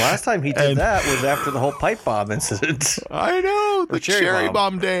 The last time he did that was after the whole pipe bomb incident. I know, the cherry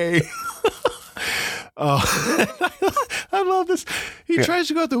bomb day. I love this. He tries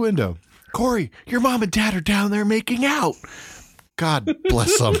to go out the window. Corey, your mom and dad are down there making out. God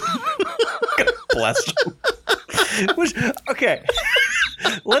bless them. Bless them. Okay.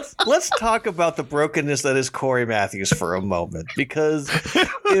 Let's talk about the brokenness that is Corey Matthews for a moment, because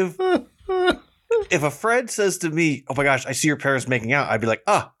if a friend says to me, "Oh my gosh, I see your parents making out," I'd be like,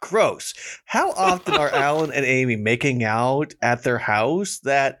 gross. How often are Alan and Amy making out at their house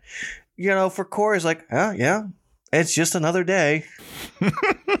that, for Corey's like, yeah, it's just another day.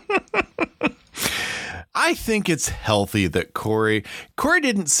 I think it's healthy that Corey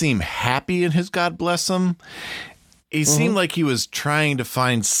didn't seem happy in his God bless him. He seemed like he was trying to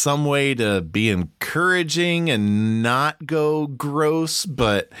find some way to be encouraging and not go gross,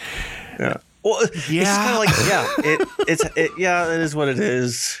 but yeah. Well, yeah. It's kind of like, it is what it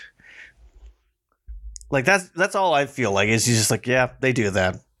is. Like that's all I feel like is he's just like, yeah, they do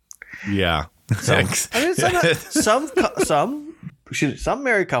that. Yeah. So, some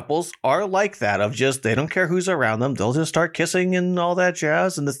married couples are like that, of just, they don't care who's around them. They'll just start kissing and all that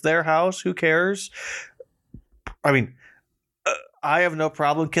jazz, and it's their house. Who cares? I mean, I have no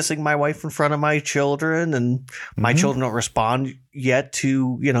problem kissing my wife in front of my children, and my children don't respond yet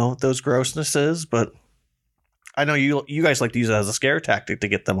to, those grossnesses, but I know you guys like to use it as a scare tactic to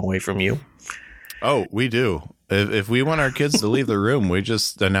get them away from you. Oh, we do. If we want our kids to leave the room, we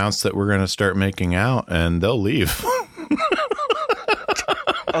just announce that we're going to start making out, and they'll leave.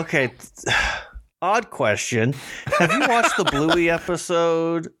 Okay. Odd question. Have you watched the Bluey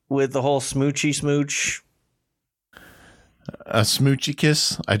episode with the whole smoochy smooch? A smoochy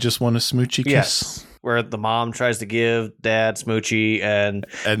kiss? I just want a smoochy kiss? Yes. Where the mom tries to give dad smoochy, and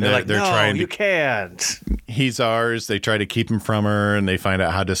they're like, no, trying you can't. He's ours. They try to keep him from her, and they find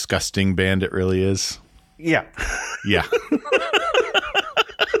out how disgusting Bandit really is. Yeah. Yeah.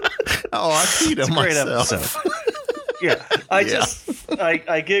 I peed on myself. Episode. Yeah.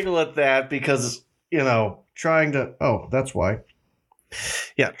 I giggle at that because, trying to, that's why.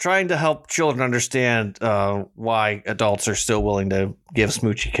 Yeah, trying to help children understand why adults are still willing to give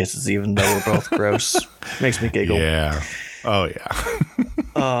smoochy kisses, even though we're both gross, makes me giggle. Yeah. Oh,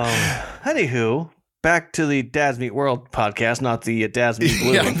 yeah. Anywho, back to the Dads Meet World podcast, not the Dads Meet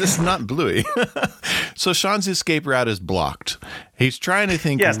Bluey. Yeah, this is not Bluey. So Sean's escape route is blocked. He's trying to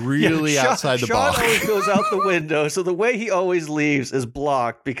think really outside the box. Sean always goes out the window, so the way he always leaves is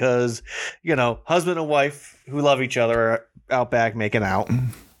blocked because, husband and wife who love each other are out back making out.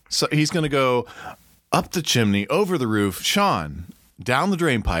 So he's going to go up the chimney, over the roof, Sean, down the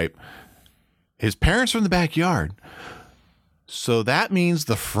drain pipe. His parents are in the backyard. So that means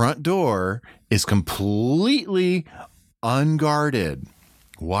the front door is completely unguarded,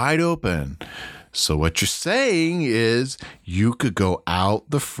 wide open. So what you're saying is you could go out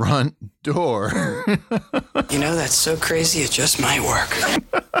the front door. That's so crazy, it just might work.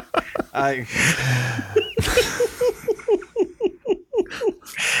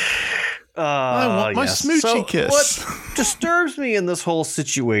 I want my smoochy kiss. What disturbs me in this whole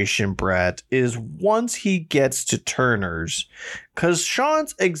situation, Brett, is once he gets to Turner's, because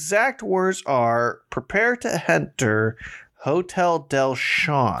Sean's exact words are, prepare to enter Hotel Del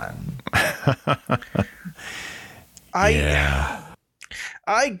Sean.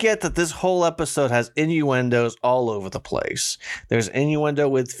 I get that this whole episode has innuendos all over the place. There's innuendo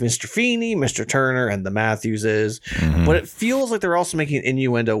with Mr. Feeney, Mr. Turner, and the Matthewses, but it feels like they're also making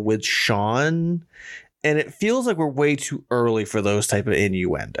innuendo with Sean, and it feels like we're way too early for those type of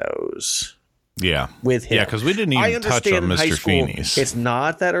innuendos. Yeah. With him. Yeah, because we didn't even touch on Mr. Feeney's. It's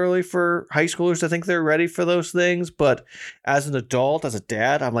not that early for high schoolers to think they're ready for those things, but as an adult, as a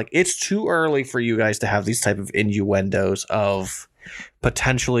dad, I'm like, it's too early for you guys to have these type of innuendos of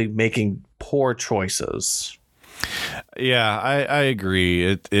potentially making poor choices. Yeah, I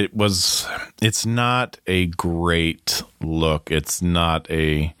agree. It's not a great look. It's not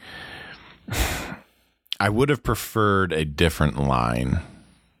a. I would have preferred a different line,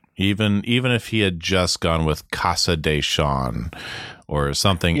 even if he had just gone with Casa de Sean or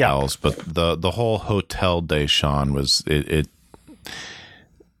something else. But the whole Hotel de Sean was it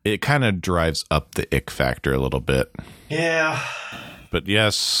kind of drives up the ick factor a little bit. Yeah. But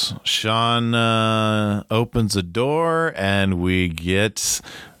yes, Sean opens a door and we get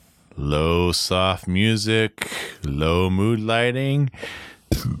low soft music, low mood lighting,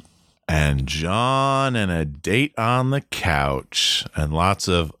 and John and a date on the couch and lots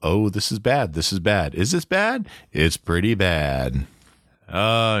of, oh, this is bad. This is bad. Is this bad? It's pretty bad.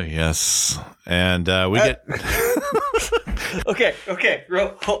 Oh, yes. And we get... Okay.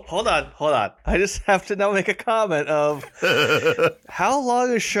 Hold on. I just have to now make a comment of how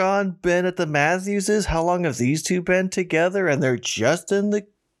long has Sean been at the Matthewses? How long have these two been together? And they're just on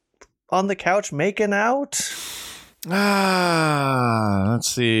the couch making out? Let's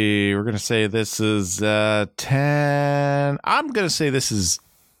see. We're going to say this is 10. I'm going to say this is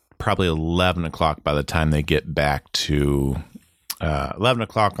probably 11 o'clock by the time they get back to 11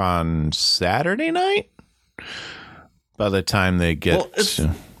 o'clock on Saturday night. By the time they get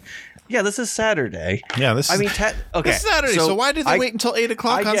yeah, this is Saturday. Yeah, this is Saturday. So why did they wait until 8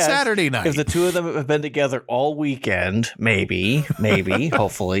 o'clock on Saturday night? If the two of them have been together all weekend, maybe,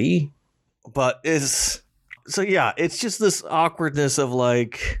 hopefully. But it's just this awkwardness of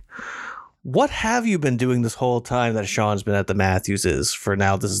like, what have you been doing this whole time that Sean's been at the Matthewses for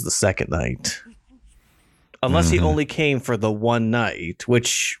now? This is the second night. Unless he only came for the one night,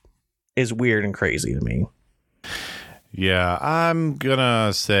 which is weird and crazy to me. Yeah, I'm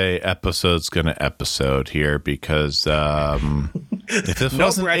gonna say episode's gonna episode here because if this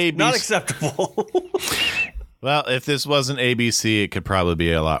wasn't ABC, not acceptable. Well, if this wasn't ABC, it could probably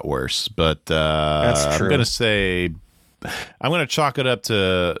be a lot worse. But That's true. I'm gonna chalk it up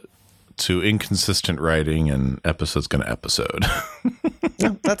to inconsistent writing, and episode's gonna episode.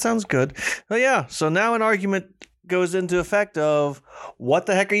 Yeah, that sounds good. Well, yeah. So now an argument goes into effect of, what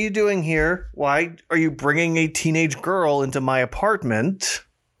the heck are you doing here? Why are you bringing a teenage girl into my apartment?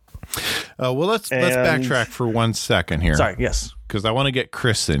 Well, let's backtrack for 1 second here. Sorry, yes. Because I want to get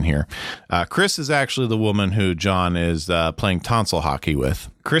Chris in here. Chris is actually the woman who John is playing tonsil hockey with.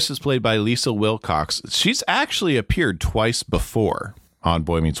 Chris is played by Lisa Wilcox. She's actually appeared twice before on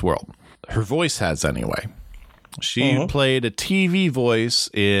Boy Meets World. Her voice has, anyway. She played a TV voice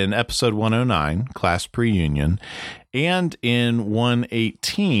in episode 109, Class Pre-Union, and in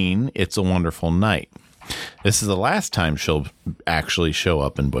 118, It's a Wonderful Night. This is the last time she'll actually show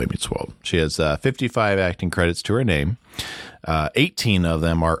up in Boy Meets World. She has 55 acting credits to her name. 18 of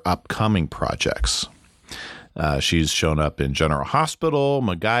them are upcoming projects. She's shown up in General Hospital,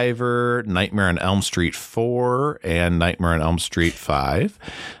 MacGyver, Nightmare on Elm Street 4, and Nightmare on Elm Street 5,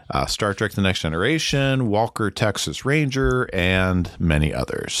 Star Trek The Next Generation, Walker, Texas Ranger, and many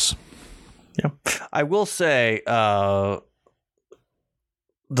others. Yeah. I will say the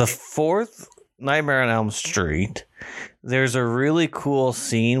fourth Nightmare on Elm Street, there's a really cool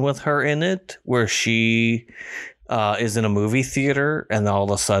scene with her in it where she is in a movie theater and all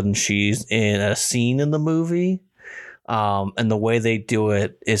of a sudden she's in a scene in the movie. And the way they do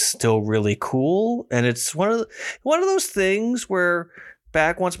it is still really cool. And it's one of those things where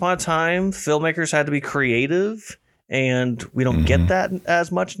back once upon a time, filmmakers had to be creative, and we don't get that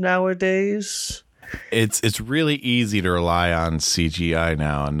as much nowadays. It's really easy to rely on CGI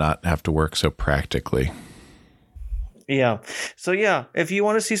now and not have to work so practically. Yeah. So yeah, if you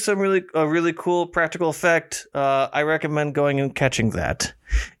want to see some really cool practical effect, I recommend going and catching that.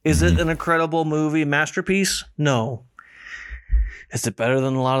 Is it an incredible movie masterpiece? No. Is it better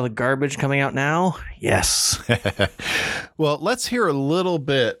than a lot of the garbage coming out now? Yes. Well, let's hear a little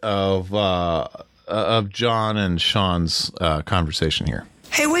bit of John and Sean's conversation here.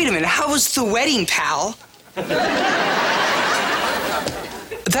 Hey, wait a minute. How was the wedding, pal?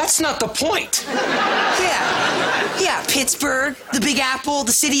 That's not the point. Yeah, Pittsburgh, the Big Apple,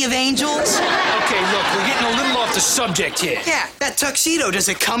 the City of Angels. Okay, look, we're getting a little off the subject here. Yeah, that tuxedo, does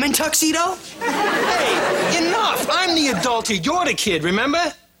it come in tuxedo? Hey, enough. I'm the adult here. You're the kid,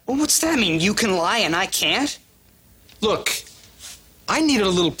 remember? Well, what's that mean? You can lie and I can't? Look, I needed a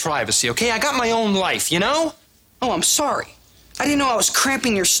little privacy, okay? I got my own life, you know? Oh, I'm sorry. I didn't know I was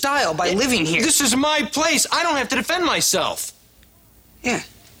cramping your style by living here. This is my place. I don't have to defend myself. Yeah,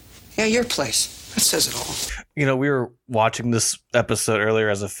 your place. That says it all. You know, we were watching this episode earlier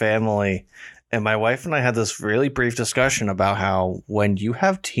as a family, and my wife and I had this really brief discussion about how when you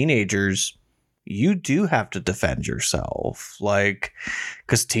have teenagers, you do have to defend yourself. Like,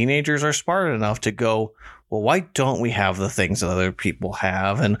 because teenagers are smart enough to go, well, why don't we have the things that other people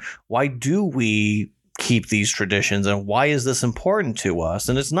have? And why do we keep these traditions? And why is this important to us?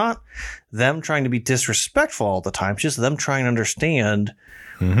 And it's not them trying to be disrespectful all the time. It's just them trying to understand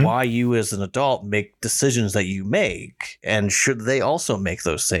why you as an adult make decisions that you make, and should they also make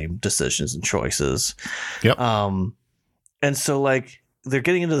those same decisions and choices. Yep. And so like they're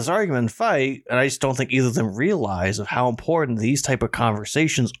getting into this argument and fight, and I just don't think either of them realize of how important these type of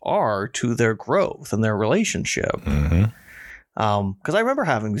conversations are to their growth and their relationship. Because I remember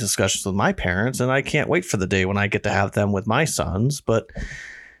having these discussions with my parents, and I can't wait for the day when I get to have them with my sons. But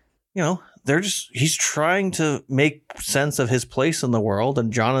you know, he's trying to make sense of his place in the world.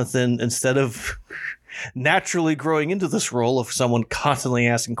 And Jonathan, instead of naturally growing into this role of someone constantly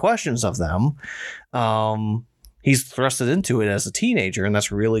asking questions of them, he's thrusted into it as a teenager. And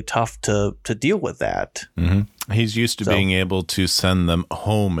that's really tough to deal with that. He's used to being able to send them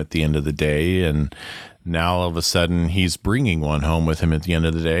home at the end of the day. And now all of a sudden he's bringing one home with him at the end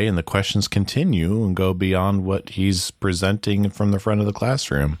of the day. And the questions continue and go beyond what he's presenting from the front of the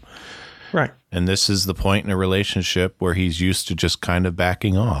classroom. Right. And this is the point in a relationship where he's used to just kind of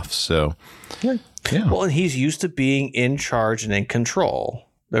backing off. So, yeah. Well, and he's used to being in charge and in control.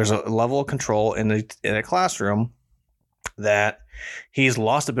 There's a level of control in a classroom that he's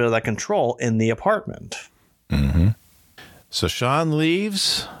lost a bit of that control in the apartment. So Sean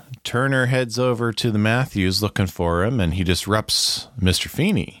leaves. Turner heads over to the Matthews looking for him, and he disrupts Mr.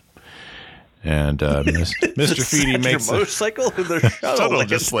 Feeney. And Mr. Feeney makes a motorcycle in their shuttle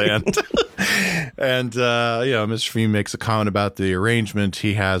just land. And Mr. Feeney makes a comment about the arrangement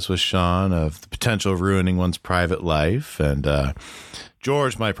he has with Sean of the potential of ruining one's private life. And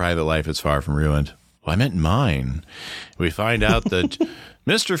George, my private life is far from ruined. Well, I meant mine. We find out that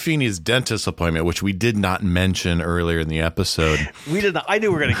Mr. Feeney's dentist appointment, which we did not mention earlier in the episode. We did not. I knew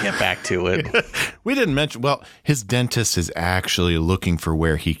we were going to get back to it. We didn't mention. Well, his dentist is actually looking for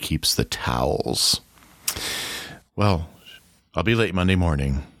where he keeps the towels. Well, I'll be late Monday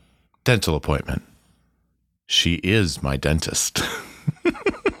morning. Dental appointment. She is my dentist.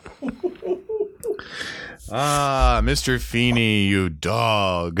 Mr. Feeney, you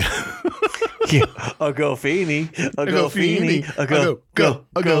dog. Yeah, I'll go Feeney. I'll go Feeney. I'll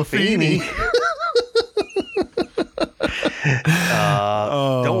go Feeney.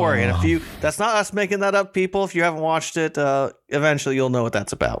 Don't worry. And that's not us making that up, people. If you haven't watched it, eventually you'll know what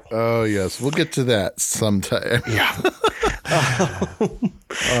that's about. Oh, yes. We'll get to that sometime. Yeah.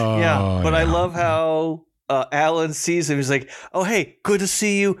 But I love how Alan sees him. He's like, oh, hey, good to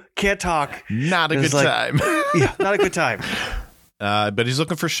see you. Can't talk. Not a good time. Yeah, not a good time. But he's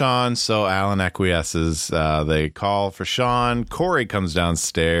looking for Sean, so Alan acquiesces. They call for Sean. Corey comes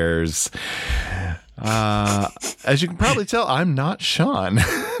downstairs. As you can probably tell, I'm not Sean.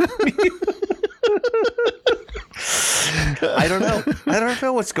 I don't know. I don't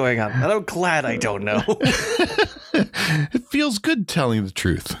know what's going on. And I'm glad I don't know. It feels good telling the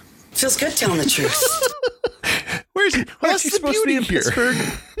truth. Feels good telling the truth. Where's he? What's the supposed to be in here? Pittsburgh?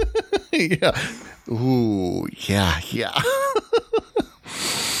 Yeah. Ooh, yeah. Yeah.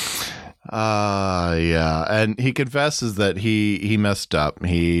 And he confesses that he messed up.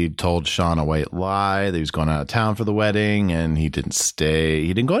 He told Sean a white lie that he was going out of town for the wedding, and he didn't stay.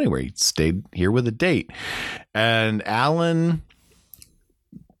 He didn't go anywhere. He stayed here with a date. And Alan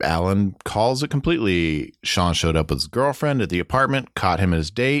calls it completely. Sean showed up with his girlfriend at the apartment, caught him at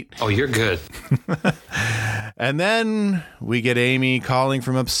his date. Oh, you're good. And then we get Amy calling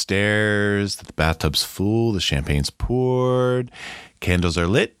from upstairs that the bathtub's full, the champagne's poured, candles are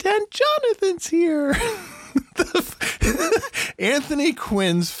lit, and Jonathan's here. Anthony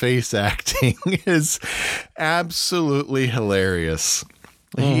Quinn's face acting is absolutely hilarious.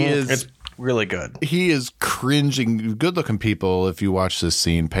 It's really good. He is cringing. Good looking people, if you watch this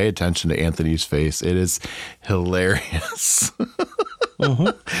scene, pay attention to Anthony's face. It is hilarious.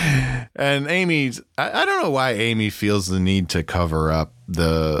 And Amy's, I don't know why Amy feels the need to cover up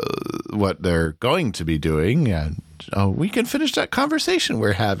what they're going to be doing. And we can finish that conversation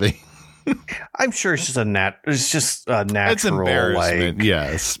we're having. I'm sure it's just a natural. It's embarrassment,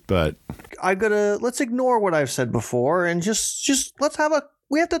 yes, but let's ignore what I've said before and just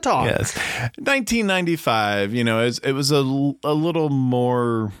we have to talk. Yes, 1995. It was a little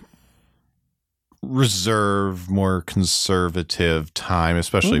more reserved, more conservative time,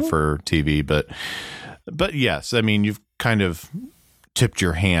 especially for TV. But yes, I mean, you've kind of tipped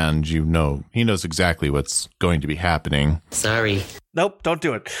your hand. He knows exactly what's going to be happening. Sorry. Nope, don't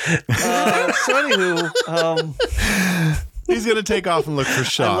do it. So anywho, he's gonna take off and look for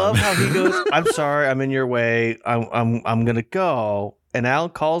Sean. I love how he goes, I'm sorry, I'm in your way. I'm gonna go. And Al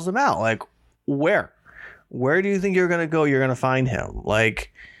calls him out. Like, where do you think you're gonna go? You're gonna find him.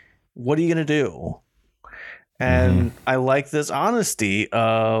 Like, what are you gonna do? And I like this honesty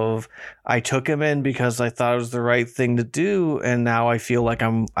of, I took him in because I thought it was the right thing to do, and now I feel like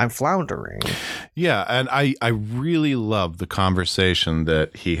I'm floundering. Yeah, and I really love the conversation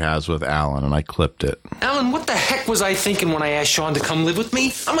that he has with Alan, and I clipped it. Alan, what the heck was I thinking when I asked Sean to come live with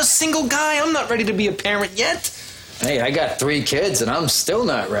me? I'm a single guy. I'm not ready to be a parent yet. Hey, I got 3 kids, and I'm still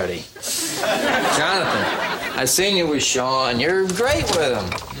not ready. Jonathan, I seen you with Sean. You're great with him.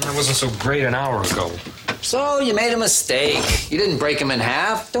 I wasn't so great an hour ago. So you made a mistake. You didn't break him in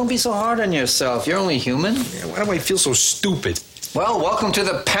half. Don't be so hard on yourself. You're only human. Yeah, why do I feel so stupid? Well, welcome to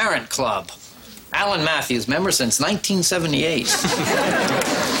the Parent Club. Alan Matthews, member since 1978.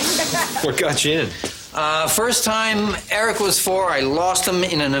 What got you in? First time Eric was 4, I lost him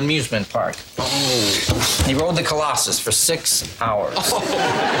in an amusement park. Oh. He rode the Colossus for 6 hours.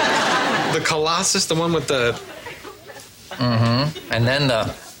 Oh. The Colossus, the one with the... Mm-hmm. And then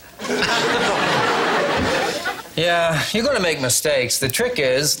the... Yeah, you're going to make mistakes. The trick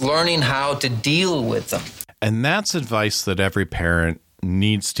is learning how to deal with them. And that's advice that every parent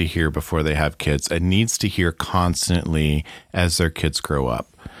needs to hear before they have kids and needs to hear constantly as their kids grow up.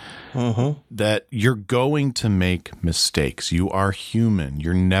 That you're going to make mistakes. You are human.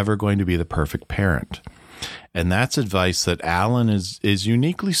 You're never going to be the perfect parent. And that's advice that Alan is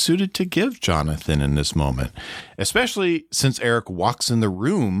uniquely suited to give Jonathan in this moment, especially since Eric walks in the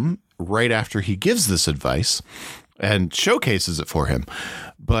room right after he gives this advice and showcases it for him.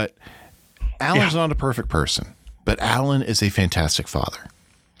 But Alan's not a perfect person, but Alan is a fantastic father.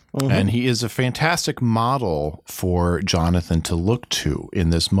 And he is a fantastic model for Jonathan to look to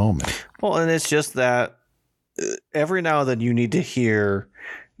in this moment. Well, and it's just that every now and then you need to hear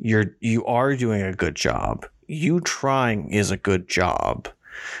you are doing a good job. You trying is a good job.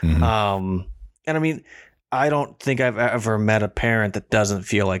 And I mean, I don't think I've ever met a parent that doesn't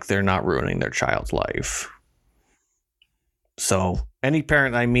feel like they're not ruining their child's life. So any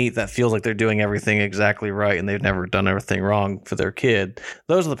parent I meet that feels like they're doing everything exactly right and they've never done everything wrong for their kid,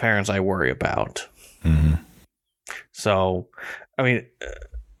 those are the parents I worry about. So, I mean,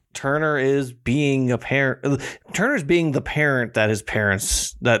 Turner is being a parent. Turner's being the parent that his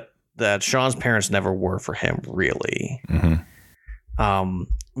parents, that Sean's parents never were for him, really.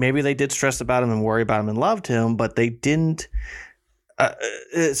 Maybe they did stress about him and worry about him and loved him, but they didn't.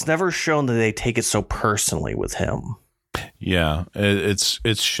 It's never shown that they take it so personally with him. Yeah,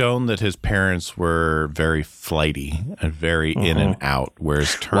 it's shown that his parents were very flighty and very in and out,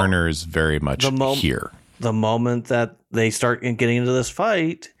 whereas Turner is very much here. The moment that they start getting into this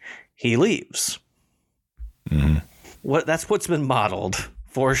fight, he leaves. That's what's been modeled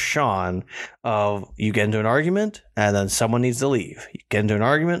for Sean. Of you get into an argument and then someone needs to leave. You get into an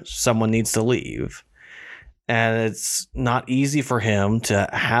argument, someone needs to leave. And it's not easy for him to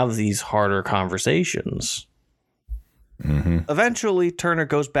have these harder conversations. Eventually, Turner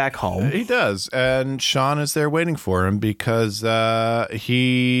goes back home. He does, and Sean is there waiting for him because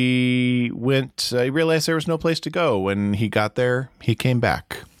he realized there was no place to go. When he got there, he came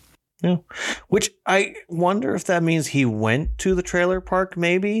back. Yeah, which I wonder if that means he went to the trailer park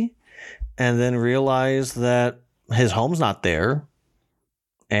maybe, and then realized that his home's not there.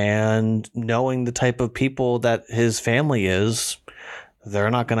 And knowing the type of people that his family is, they're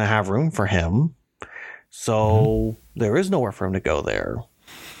not going to have room for him. So there is nowhere for him to go there.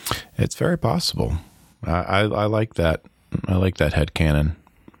 It's very possible. I like that. I like that headcanon.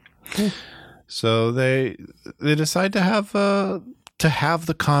 So they decide to have to have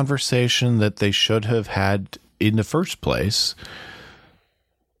the conversation that they should have had in the first place.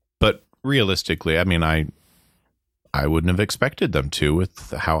 But realistically, I mean, I wouldn't have expected them to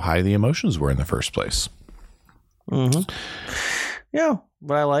with how high the emotions were in the first place. Mm-hmm. Yeah,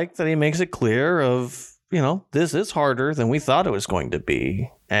 but I like that he makes it clear of, this is harder than we thought it was going to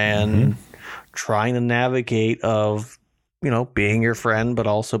be. And trying to navigate of, being your friend, but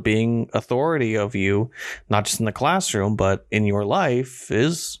also being authority of you, not just in the classroom, but in your life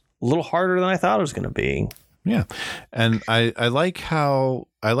is a little harder than I thought it was going to be. Yeah. And I like how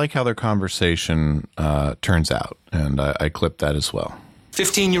their conversation turns out. And I clipped that as well.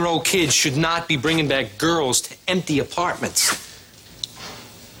 15-year-old kids should not be bringing back girls to empty apartments.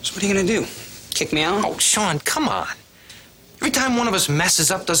 So what are you going to do? Kick me out? Oh, Sean, come on. Every time one of us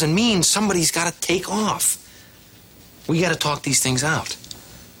messes up doesn't mean somebody's got to take off. We got to talk these things out.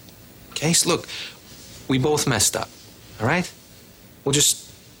 Okay? So look, we both messed up. All right? We'll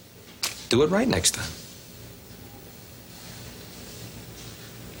just do it right next time.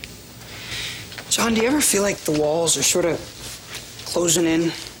 John, do you ever feel like the walls are sort of closing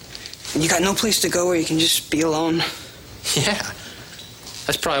in and you got no place to go where you can just be alone? Yeah.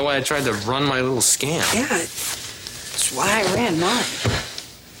 That's probably why I tried to run my little scam. Yeah, that's why I ran mine.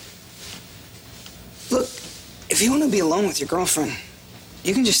 Look, if you want to be alone with your girlfriend,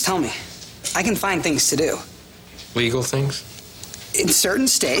 you can just tell me. I can find things to do. Legal things? In certain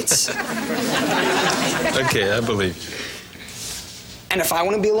states. Okay, I believe you. And if I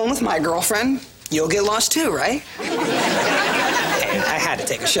want to be alone with my girlfriend, you'll get lost too, right? Hey, I had to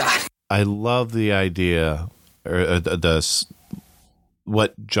take a shot. I love the idea, or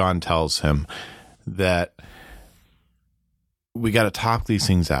what John tells him, that we got to talk these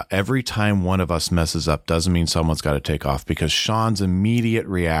things out. Every time one of us messes up doesn't mean someone's got to take off, because Sean's immediate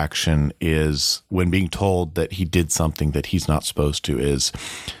reaction is, when being told that he did something that he's not supposed to, is,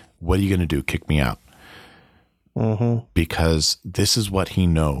 what are you going to do? Kick me out? Mm-hmm. Because this is what he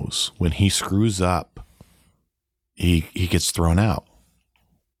knows. When he screws up, he gets thrown out.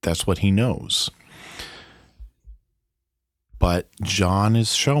 That's what he knows. But John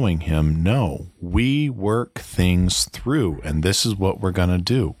is showing him, no, we work things through, and this is what we're going to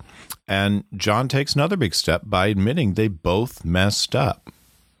do. And John takes another big step by admitting they both messed up.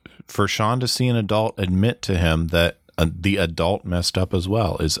 For Sean to see an adult admit to him that the adult messed up as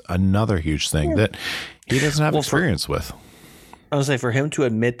well is another huge thing that he doesn't have experience with. I would say for him to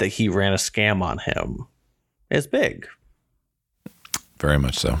admit that he ran a scam on him is big. Very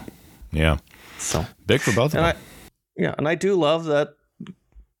much so. Yeah. So big for both of them. Yeah, and I do love that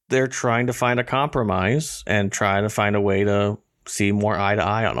they're trying to find a compromise and trying to find a way to see more eye to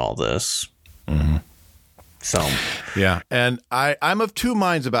eye on all this. Mm-hmm. So, yeah, and I'm of two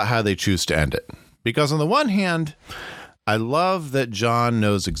minds about how they choose to end it. Because on the one hand, I love that John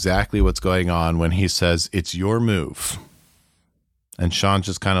knows exactly what's going on when he says, it's your move. And Sean's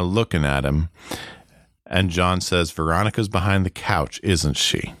just kind of looking at him. And John says, Veronica's behind the couch, isn't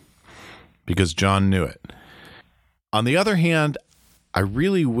she? Because John knew it. On the other hand, I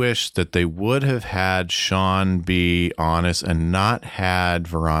really wish that they would have had Sean be honest and not had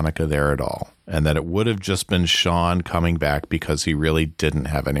Veronica there at all. And that it would have just been Sean coming back because he really didn't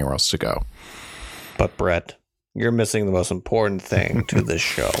have anywhere else to go. But Brett, you're missing the most important thing to this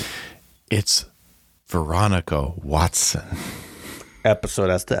show. It's Veronica Watson. Episode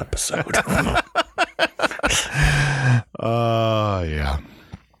after episode. Oh, yeah.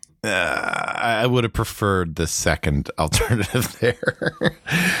 I would have preferred the second alternative there.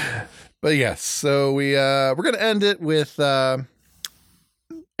 But yes, so we're going to end it with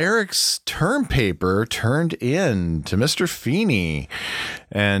Eric's term paper turned in to Mr. Feeney.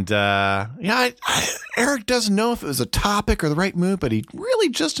 And Eric doesn't know if it was a topic or the right move, but he really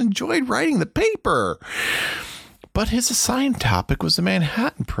just enjoyed writing the paper. But his assigned topic was the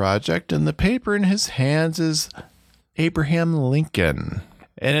Manhattan Project, and the paper in his hands is Abraham Lincoln.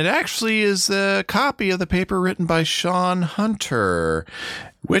 And it actually is a copy of the paper written by Sean Hunter,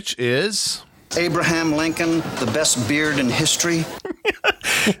 which is Abraham Lincoln, the best beard in history.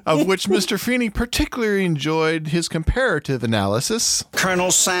 Of which Mr. Feeney particularly enjoyed his comparative analysis. Colonel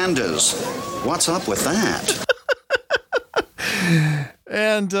Sanders. What's up with that?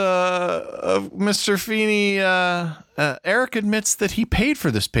 And Mr. Feeney, Eric admits that he paid for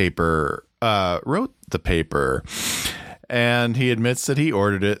this paper, wrote the paper. And he admits that he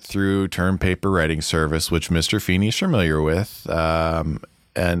ordered it through Term Paper Writing Service, which Mr. Feeney is familiar with.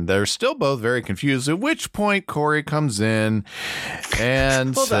 And they're still both very confused, at which point Corey comes in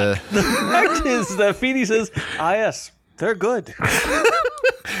and... The fact is that Feeney says, yes, they're good.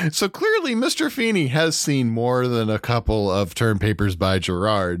 So clearly, Mr. Feeney has seen more than a couple of term papers by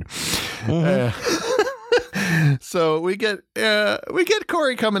Gerard. So we get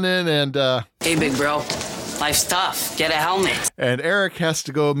Corey coming in, and Hey, big bro. Life's tough. Get a helmet. and Eric has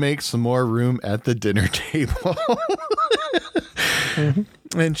to go make some more room at the dinner table.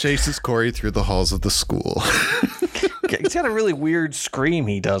 And chases Corey through the halls of the school. He's got a really weird scream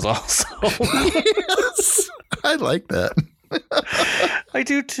he does also. Yes, I like that. I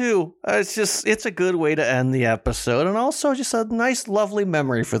do too. It's a good way to end the episode, and also just a nice, lovely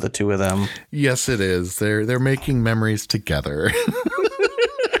memory for the two of them. Yes, it is. They're making memories together.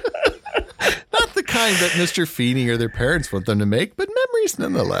 Not the kind that Mr. Feeney or their parents want them to make, but memories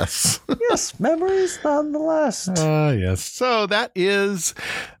nonetheless. Yes, memories nonetheless. Yes. So that is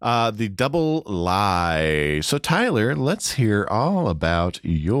the double lie. So Tyler, let's hear all about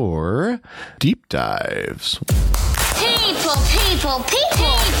your deep dives.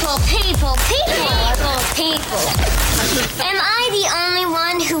 People. Am I the only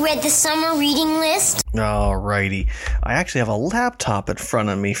one who read the summer reading list? Alrighty. I actually have a laptop in front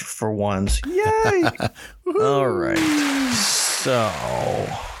of me for once. Yay! Alright. So,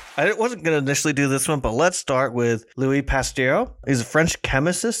 I wasn't going to initially do this one, but let's start with Louis Pasteur. He's a French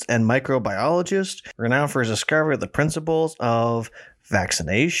chemist and microbiologist, renowned for his discovery of the principles of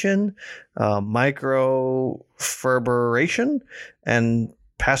vaccination, microfermentation, and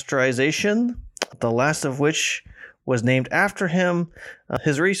pasteurization, the last of which was named after him.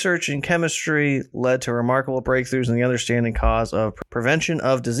 His research in chemistry led to remarkable breakthroughs in the understanding cause of prevention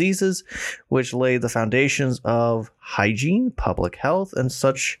of diseases, which laid the foundations of hygiene, public health, and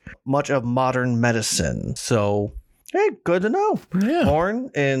such much of modern medicine. So, hey, good to know. Yeah.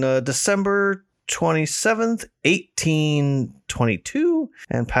 Born in December 27th, 1822,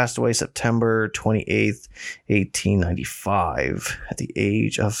 and passed away September 28th, 1895, at the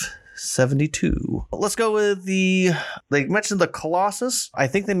age of 72. Let's go with they mentioned the Colossus. I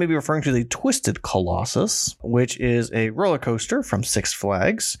think they may be referring to the Twisted Colossus, which is a roller coaster from Six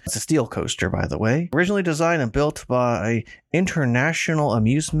Flags. It's a steel coaster, by the way. Originally designed and built by International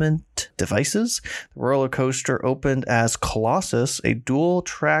Amusement Devices, the roller coaster opened as Colossus, a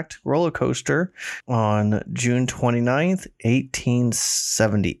dual-tracked roller coaster, on June 29th,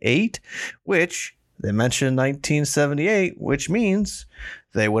 1878, which they mentioned 1978, which means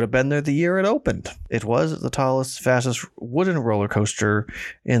they would have been there the year it opened. It was the tallest, fastest wooden roller coaster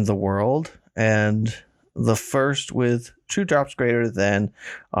in the world, and the first with two drops greater than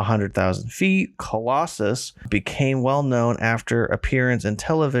 100,000 feet. Colossus became well known after appearance in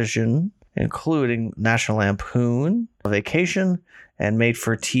television, including National Lampoon Vacation and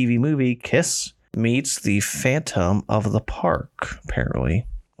made-for-TV movie Kiss Meets the Phantom of the Park, apparently.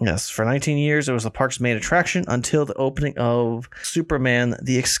 Yes, for 19 years, it was the park's main attraction until the opening of Superman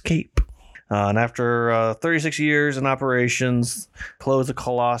The Escape. And after 36 years in operations, closed the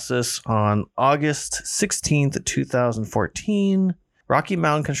Colossus on August 16th, 2014. Rocky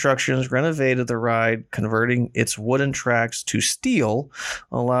Mountain Constructions renovated the ride, converting its wooden tracks to steel,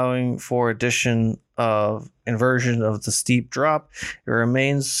 allowing for inversion of the steep drop. It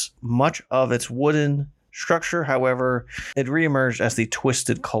remains much of its wooden structure. However, it reemerged as the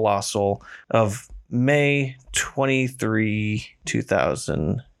Twisted Colossal of May 23,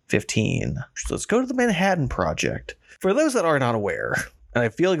 2015. So let's go to the Manhattan Project. For those that are not aware, and I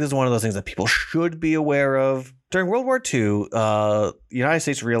feel like this is one of those things that people should be aware of, during World War II, the United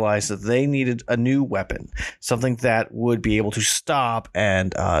States realized that they needed a new weapon, something that would be able to stop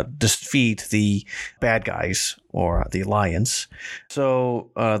and defeat the bad guys or the Alliance. So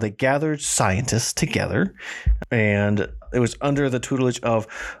they gathered scientists together, and it was under the tutelage of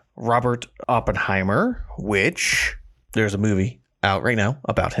Robert Oppenheimer, which there's a movie out right now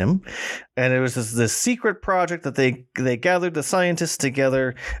about him. And it was this secret project that they gathered the scientists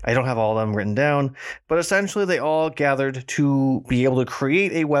together. I don't have all of them written down, but essentially they all gathered to be able to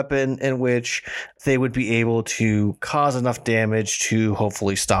create a weapon in which they would be able to cause enough damage to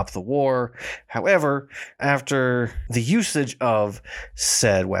hopefully stop the war. However, after the usage of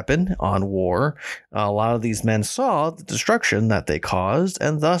said weapon on war, a lot of these men saw the destruction that they caused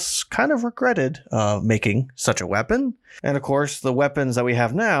and thus kind of regretted making such a weapon. And of course, the weapons that we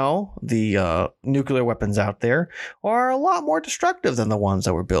have now, the nuclear weapons out there, are a lot more destructive than the ones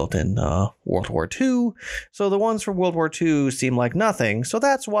that were built in World War II. So the ones from World War II seem like nothing. So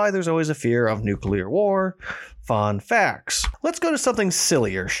that's why there's always a fear of nuclear war. Fun facts. Let's go to something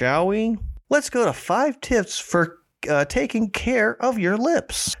sillier, shall we? Let's go to 5 tips for taking care of your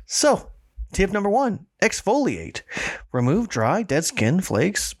lips. So, tip number 1, exfoliate. Remove dry, dead skin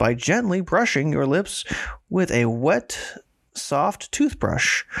flakes by gently brushing your lips with a wet soft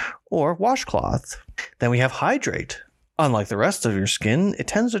toothbrush or washcloth. Then we have hydrate. Unlike the rest of your skin, it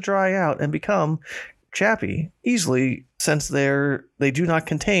tends to dry out and become chappy easily since they do not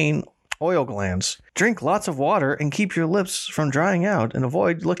contain oil glands. Drink lots of water and keep your lips from drying out and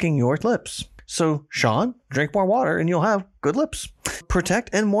avoid licking your lips. So, Sean, drink more water and you'll have good lips. Protect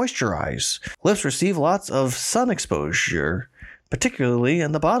and moisturize. Lips receive lots of sun exposure, particularly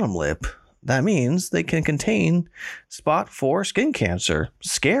in the bottom lip. That means they can contain spot 4 skin cancer.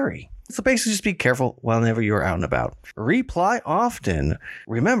 Scary. So basically just be careful whenever you're out and about. Reapply often.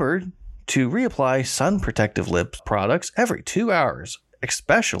 Remember to reapply sun protective lip products every 2 hours,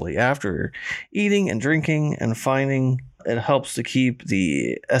 especially after eating and drinking, and finding it helps to keep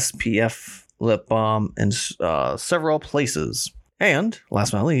the SPF lip balm in several places. And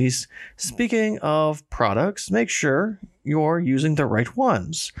last but not least, speaking of products, make sure you're using the right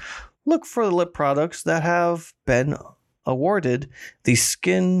ones. Look for the lip products that have been awarded the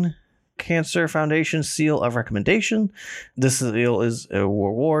Skin Cancer Foundation Seal of Recommendation. This seal is a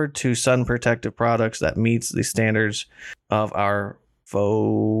reward to sun protective products that meets the standards of our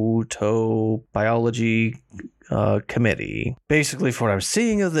photobiology committee. Basically, for what I'm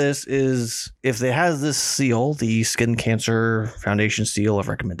seeing of this is if they have this seal, the Skin Cancer Foundation Seal of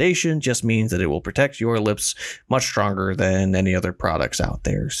Recommendation, just means that it will protect your lips much stronger than any other products out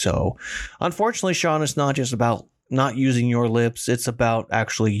there. So unfortunately, Sean, it's not just about not using your lips, it's about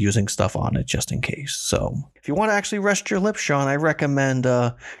actually using stuff on it just in case. So if you want to actually rest your lips, Sean, I recommend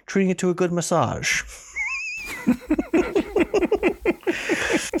treating it to a good massage.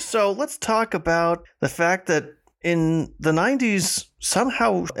 So let's talk about the fact that in the 90s,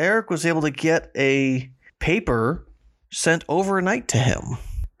 somehow Eric was able to get a paper sent overnight to him.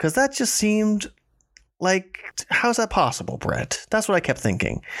 Because that just seemed like, how's that possible, Brett? That's what I kept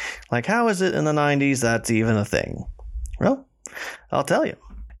thinking. Like, how is it in the 90s that's even a thing? Well, I'll tell you.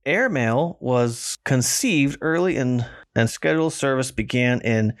 Airmail was conceived early and scheduled service began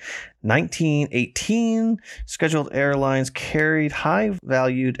in 1918. Scheduled airlines carried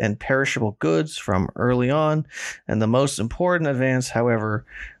high-valued and perishable goods from early on, and the most important advance, however,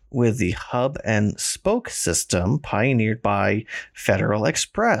 with the hub and spoke system pioneered by Federal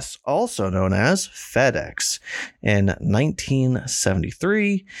Express, also known as FedEx, in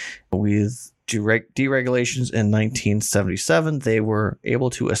 1973. With deregulations in 1977, they were able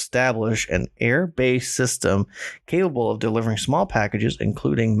to establish an air-based system capable of delivering small packages,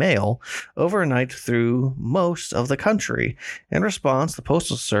 including mail, overnight through most of the country. In response, the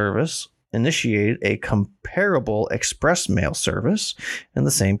Postal Service initiated a comparable express mail service in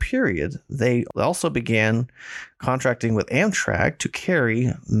the same period. They also began contracting with Amtrak to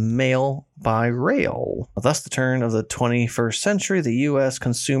carry mail by rail. Thus, the turn of the 21st century, the U.S.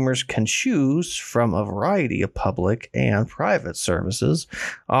 consumers can choose from a variety of public and private services,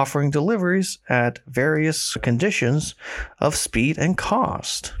 offering deliveries at various conditions of speed and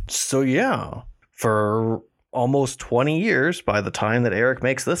cost. So yeah, for almost 20 years, by the time that Eric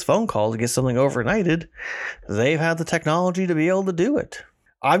makes this phone call to get something overnighted, they've had the technology to be able to do it.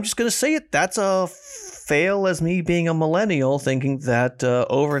 I'm just going to say it. That's a fail as me being a millennial, thinking that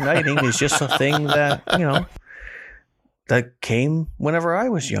overnighting is just a thing that, that came whenever I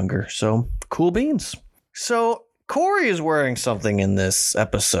was younger. So cool beans. So Corey is wearing something in this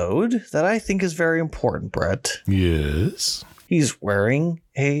episode that I think is very important, Brett. Yes. He's wearing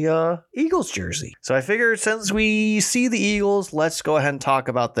a Eagles jersey. So I figured since we see the Eagles, let's go ahead and talk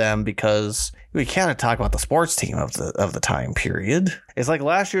about them, because we can't talk about the sports team of the time period. It's like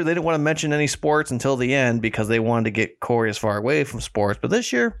last year, they didn't want to mention any sports until the end because they wanted to get Corey as far away from sports. But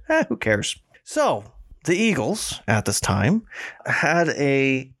this year, who cares? So the Eagles at this time had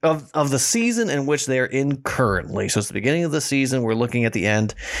of the season in which they're in currently. So it's the beginning of the season. We're looking at the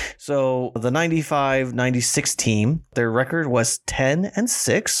end. So the 95-96 team, their record was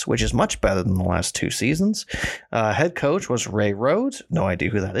 10-6, which is much better than the last two seasons. Head coach was Ray Rhodes. No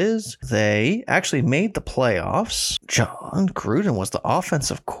idea who that is. They actually made the playoffs. John Gruden was the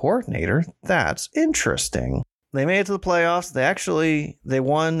offensive coordinator. That's interesting. They made it to the playoffs. They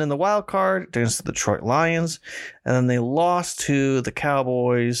won in the wild card against the Detroit Lions, and then they lost to the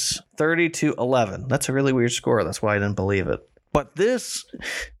Cowboys 30-11. That's a really weird score. That's why I didn't believe it. But this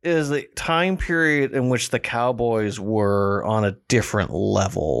is the time period in which the Cowboys were on a different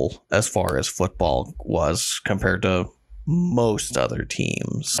level as far as football was compared to most other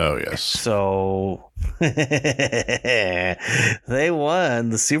teams. Oh, yes. So they won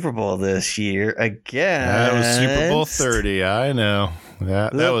the Super Bowl this year again. That was Super Bowl 30. I know.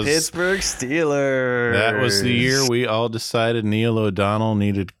 That the was Pittsburgh Steelers. That was the year we all decided Neil O'Donnell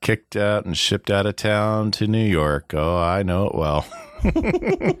needed kicked out and shipped out of town to New York. Oh, I know it well.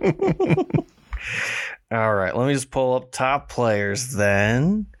 All right, let me just pull up top players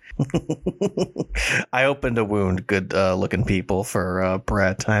then. I opened a wound, good looking people for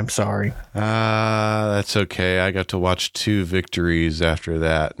Brett. I'm sorry. That's okay. I got to watch 2 victories after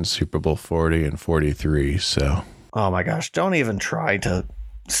that in Super Bowl 40 and 43. So, oh my gosh, don't even try to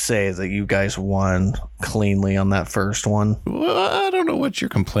say that you guys won cleanly on that first one. Well, I don't know what you're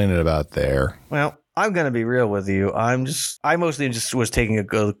complaining about there. Well, I'm going to be real with you. I mostly just was taking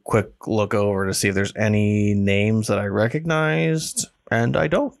a quick look over to see if there's any names that I recognized, and I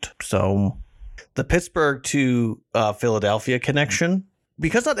don't. So the Pittsburgh to Philadelphia connection,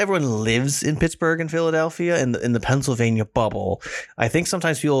 because not everyone lives in Pittsburgh and Philadelphia in the Pennsylvania bubble, I think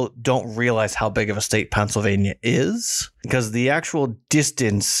sometimes people don't realize how big of a state Pennsylvania is, because the actual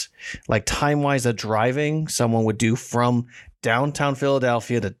distance, like time-wise of driving someone would do from downtown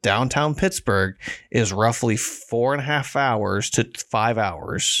Philadelphia to downtown Pittsburgh is roughly 4.5 hours to 5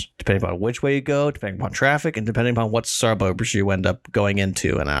 hours, depending upon which way you go, depending upon traffic, and depending upon what suburbs you end up going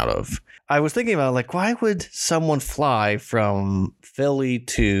into and out of. I was thinking about, like, why would someone fly from Philly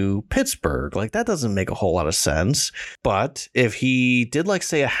to Pittsburgh? Like, that doesn't make a whole lot of sense. But if he did, like,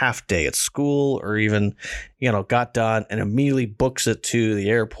 say, a half day at school, or even, got done and immediately books it to the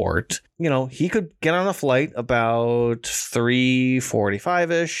airport, he could get on a flight about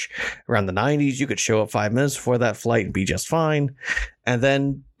 3:45-ish, around the 90s. You could show up 5 minutes before that flight and be just fine, and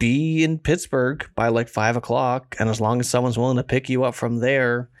then be in Pittsburgh by like 5 o'clock. And as long as someone's willing to pick you up from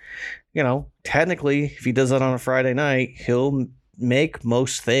there, technically, if he does that on a Friday night, he'll make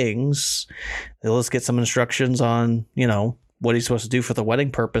most things. He'll just get some instructions on, what he's supposed to do for the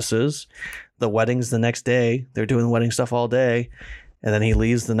wedding purposes. The wedding's the next day. They're doing wedding stuff all day. And then he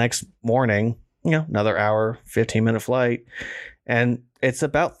leaves the next morning, another hour, 15-minute flight. And it's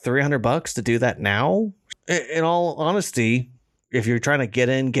about $300 to do that now. In all honesty, if you're trying to get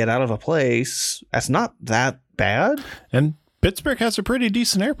in, get out of a place, that's not that bad. And Pittsburgh has a pretty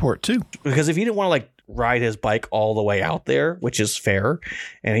decent airport, too. Because if he didn't want to, ride his bike all the way out there, which is fair,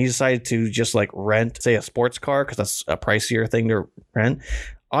 and he decided to just, rent, say, a sports car, because that's a pricier thing to rent,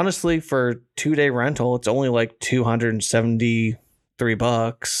 honestly, for 2-day rental, it's only, $273.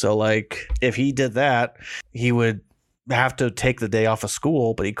 So, if he did that, he would have to take the day off of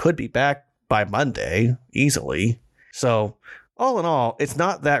school, but he could be back by Monday easily. So, all in all, it's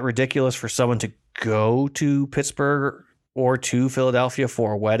not that ridiculous for someone to go to Pittsburgh or to Philadelphia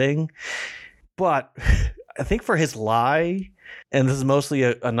for a wedding. But I think for his lie, and this is mostly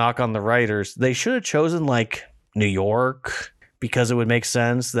a knock on the writers, they should have chosen New York, because it would make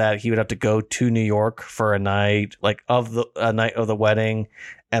sense that he would have to go to New York for a night, a night of the wedding,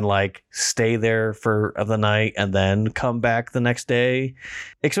 and stay there for the night and then come back the next day.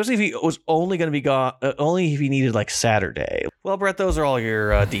 Especially if he was only going to be gone, only if he needed Saturday. Well, Brett, those are all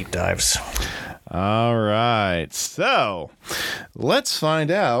your deep dives. All right, so let's find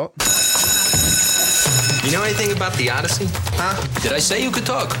out. You know anything about the Odyssey? Huh? Did I say you could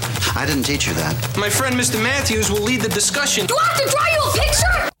talk? I didn't teach you that. My friend Mr. Matthews will lead the discussion. Do I have to draw you a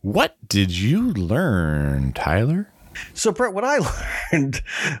picture? What did you learn, Tyler? So, Brett, what I learned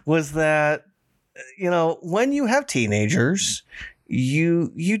was that, when you have teenagers,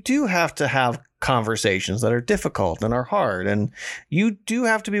 you do have to have conversations that are difficult and are hard, and you do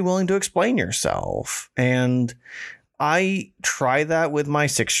have to be willing to explain yourself. And I try that with my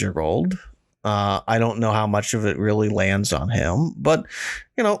 6-year-old. I don't know how much of it really lands on him, but,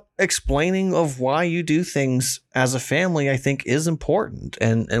 explaining of why you do things as a family, I think is important,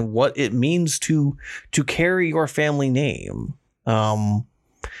 and what it means to carry your family name, and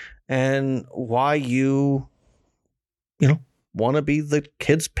why you want to be the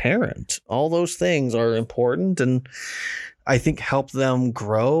kid's parent. All those things are important, and I think help them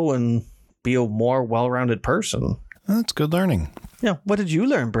grow and be a more well-rounded person. That's good learning. Yeah. What did you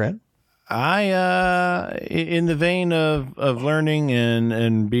learn, Brett? I, in the vein of learning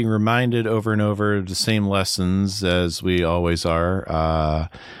and being reminded over and over of the same lessons as we always are,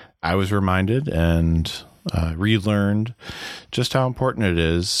 I was reminded and relearned just how important it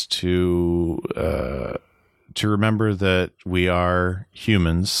is to remember that we are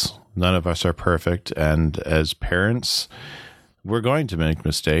humans. None of us are perfect. And as parents, we're going to make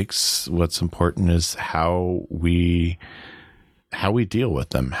mistakes. What's important is how we deal with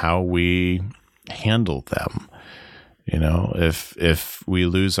them, how we handle them. If we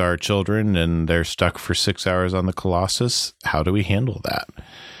lose our children and they're stuck for 6 hours on the Colossus, how do we handle that?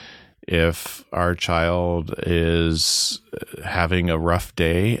 If our child is having a rough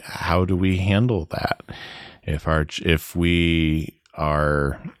day, how do we handle that? If we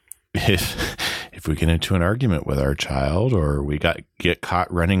get into an argument with our child, or we get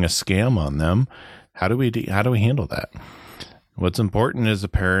caught running a scam on them, how do we handle that? What's important as a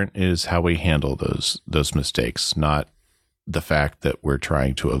parent is how we handle those mistakes, not the fact that we're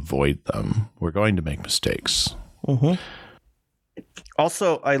trying to avoid them. We're going to make mistakes. Mm-hmm.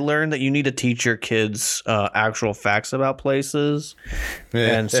 Also, I learned that you need to teach your kids actual facts about places.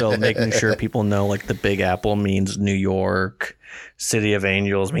 And so making sure people know, like, the Big Apple means New York, City of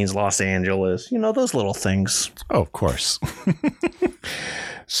Angels means Los Angeles, those little things. Oh, of course.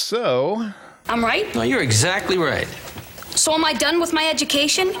 So I'm right? No, you're exactly right. So am I done with my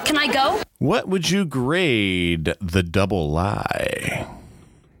education? Can I go? What would you grade The Double Lie?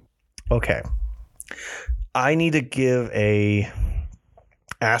 Okay. I need to give a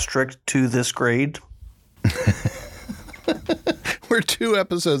asterisk to this grade. We're 2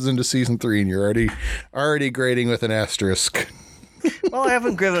 episodes into season 3 and you're already grading with an asterisk. Well, I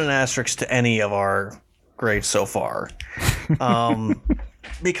haven't given an asterisk to any of our grades so far.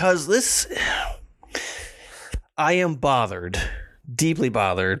 Because I am deeply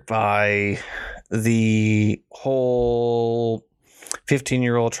bothered by the whole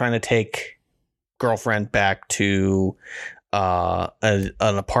 15-year-old trying to take girlfriend back to an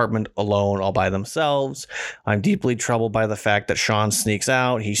apartment alone all by themselves. I'm deeply troubled by the fact that Sean sneaks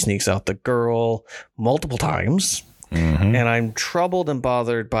out. He sneaks out the girl multiple times. Mm-hmm. And I'm troubled and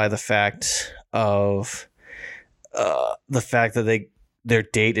bothered by the fact of that their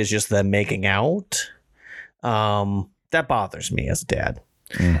date is just them making out. That bothers me as a dad.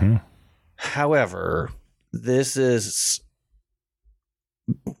 Mm-hmm. However, this is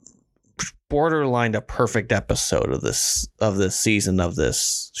borderline a perfect episode of this season of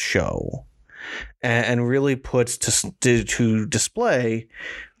this show, and really puts to display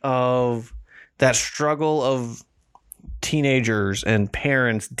of that struggle of teenagers and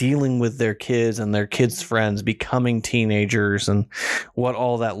parents dealing with their kids and their kids' friends becoming teenagers, and what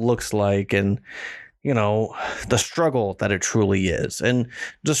all that looks like, and the struggle that it truly is, and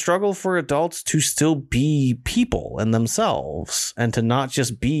the struggle for adults to still be people and themselves, and to not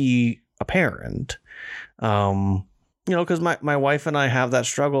just be a parent. Because my wife and I have that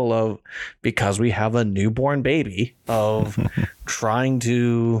struggle of, because we have a newborn baby, of trying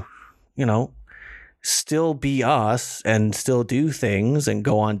to, still be us and still do things and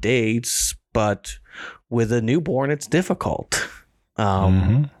go on dates, but with a newborn, it's difficult.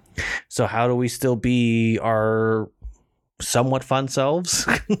 Mm-hmm. So how do we still be our somewhat fun selves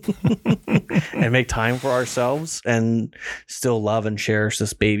and make time for ourselves and still love and cherish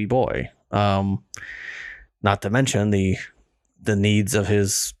this baby boy? Not to mention the needs of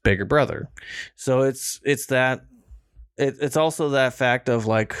his bigger brother. So it's also that fact of,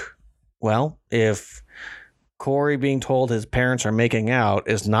 like, well, if Corey being told his parents are making out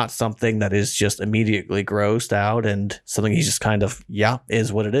is not something that is just immediately grossed out and something he's just kind of,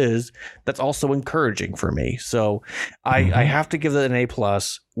 is what it is, that's also encouraging for me. So I have to give it an A+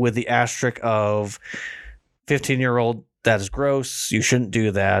 with the asterisk of 15-year-old, that is gross, you shouldn't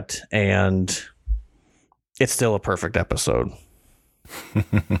do that, and it's still a perfect episode.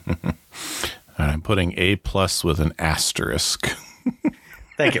 I'm putting A+ with an asterisk.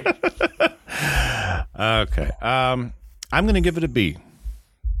 Thank you. Okay. I'm going to give it a B.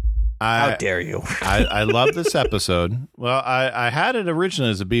 How dare you? I love this episode. Well, I had it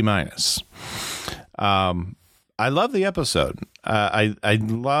originally as a B-. I love the episode. I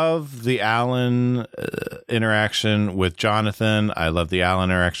love the Alan interaction with Jonathan. I love the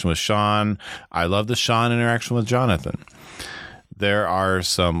Alan interaction with Sean. I love the Sean interaction with Jonathan. There are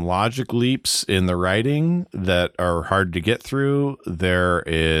some logic leaps in the writing that are hard to get through. There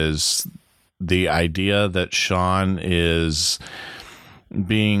is the idea that Sean is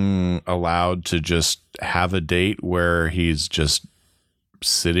being allowed to just have a date where he's just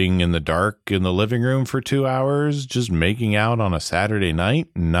sitting in the dark in the living room for 2 hours, just making out on a Saturday night,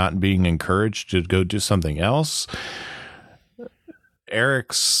 not being encouraged to go do something else.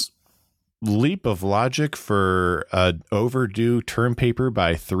 Eric's leap of logic for an overdue term paper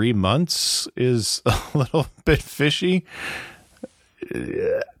by 3 months is a little bit fishy.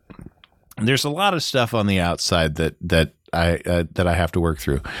 There's a lot of stuff on the outside that I have to work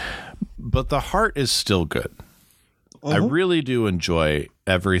through, but the heart is still good. I really do enjoy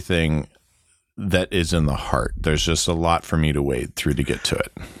everything that is in the heart. There's just a lot for me to wade through to get to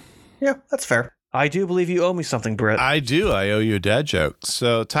it. Yeah, that's fair. I do believe you owe me something, Brett. I do. I owe you a dad joke.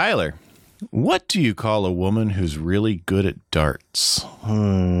 So, Tyler, What do you call a woman who's really good at darts?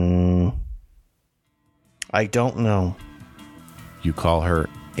 I don't know. You call her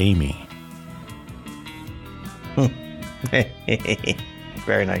Amy.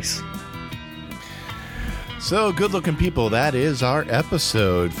 Very nice. So, good-looking people, that is our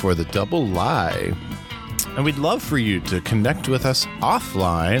episode for The Double Lie. And we'd love for you to connect with us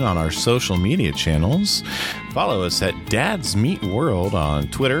offline on our social media channels. Follow us at Dad's Meat World on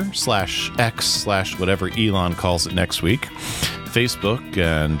Twitter /X/ whatever Elon calls it next week, Facebook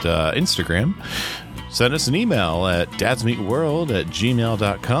and Instagram. Send us an email at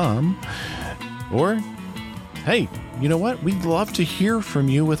dadsmeatworld@gmail.com. Or, hey, you know what? We'd love to hear from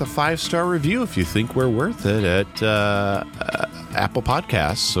you with a 5-star review if you think we're worth it at Apple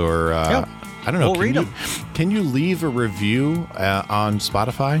Podcasts or... I don't know. We'll read them. Can you leave a review on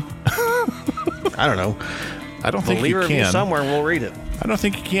Spotify? I don't know. I don't think leave you a can. review somewhere and we'll read it. I don't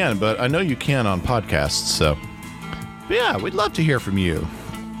think you can, but I know you can on podcasts. So, but yeah, we'd love to hear from you.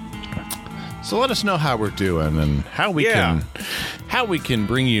 So let us know how we're doing and how we can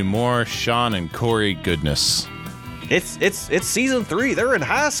bring you more Sean and Corey goodness. It's season 3. They're in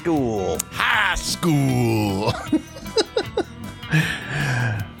high school. High school.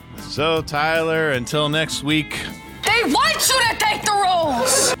 So, Tyler, until next week. They want you to take the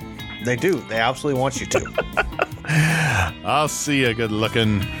roles. They do. They absolutely want you to. I'll see you, good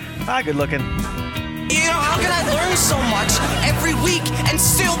looking. Hi, good looking. You know, how can I learn so much every week and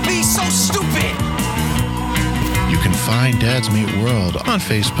still be so stupid? You can find Dad's Meat World on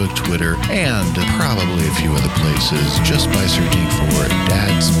Facebook, Twitter, and probably a few other places just by searching for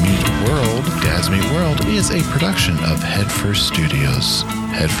Dad's Meat World. Dad's Meat World is a production of Headfirst Studios.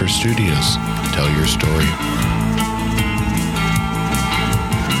 Headfirst Studios. Tell your story.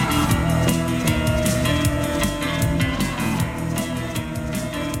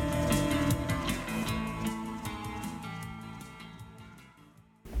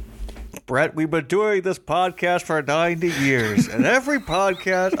 Brett, we've been doing this podcast for 90 years, and every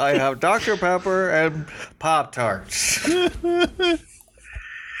podcast I have Dr. Pepper and Pop-Tarts.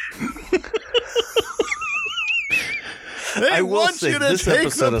 I will say, this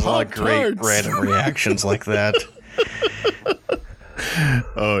episode has a lot of great random reactions like that.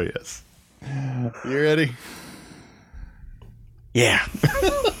 Oh, yes. You ready? Yeah.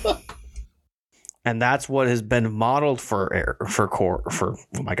 And that's what has been modeled for oh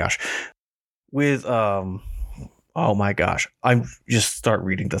my gosh. With oh my gosh. I'm just start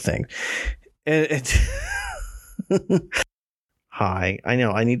reading the thing. Hi, I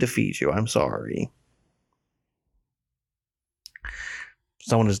know I need to feed you. I'm sorry.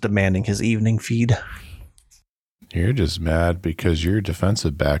 Someone is demanding his evening feed. You're just mad because your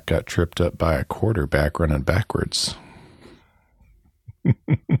defensive back got tripped up by a quarterback running backwards.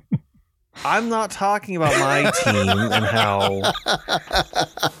 I'm not talking about my team and how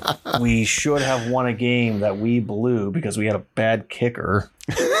we should have won a game that we blew because we had a bad kicker.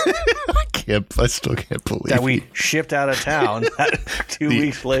 I still can't believe that we shipped out of town 2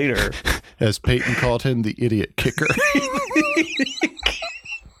 weeks later. As Peyton called him, the idiot kicker.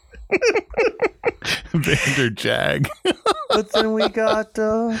 Vander Jag. But then we got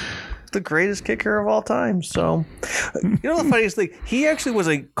the greatest kicker of all time. So, you know the funniest thing? He actually was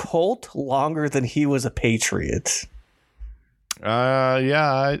a Colt longer than he was a Patriot.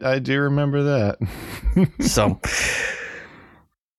 Yeah, I do remember that. So,